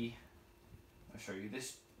I'll show you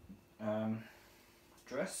this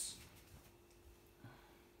dress.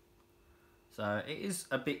 So it is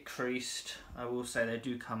a bit creased. I will say they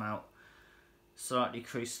do come out slightly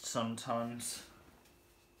creased sometimes.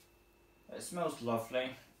 It smells lovely.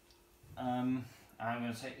 I'm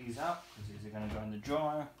going to take these out because these are going to go in the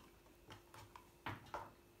dryer.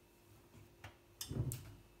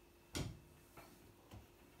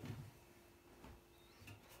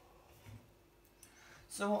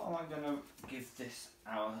 So what am I going to give this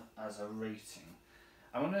out as a rating?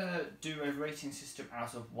 I'm going to do a rating system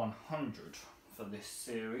out of 100 for this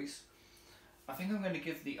series. I think I'm going to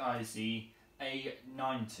give the IZ a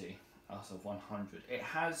 90 out of 100. It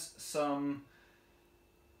has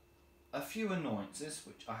a few annoyances,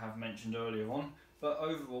 which I have mentioned earlier on, but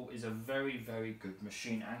overall is a very, very good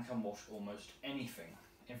machine and can wash almost anything.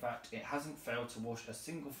 In fact, it hasn't failed to wash a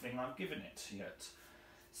single thing I've given it yet.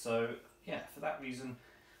 So yeah, for that reason,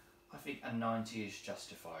 I think a 90 is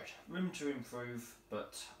justified. Room to improve,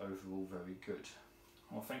 but overall very good.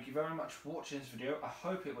 Well, thank you very much for watching this video. I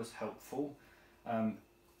hope it was helpful.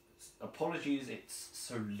 Apologies it's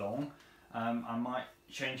so long. I might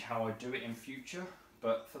change how I do it in future,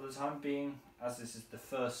 but for the time being, as this is the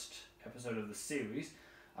first episode of the series,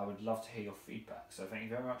 I would love to hear your feedback. So thank you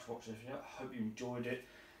very much for watching this video. I hope you enjoyed it.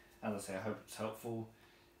 As I say, I hope it's helpful,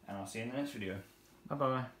 and I'll see you in the next video. Bye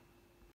bye.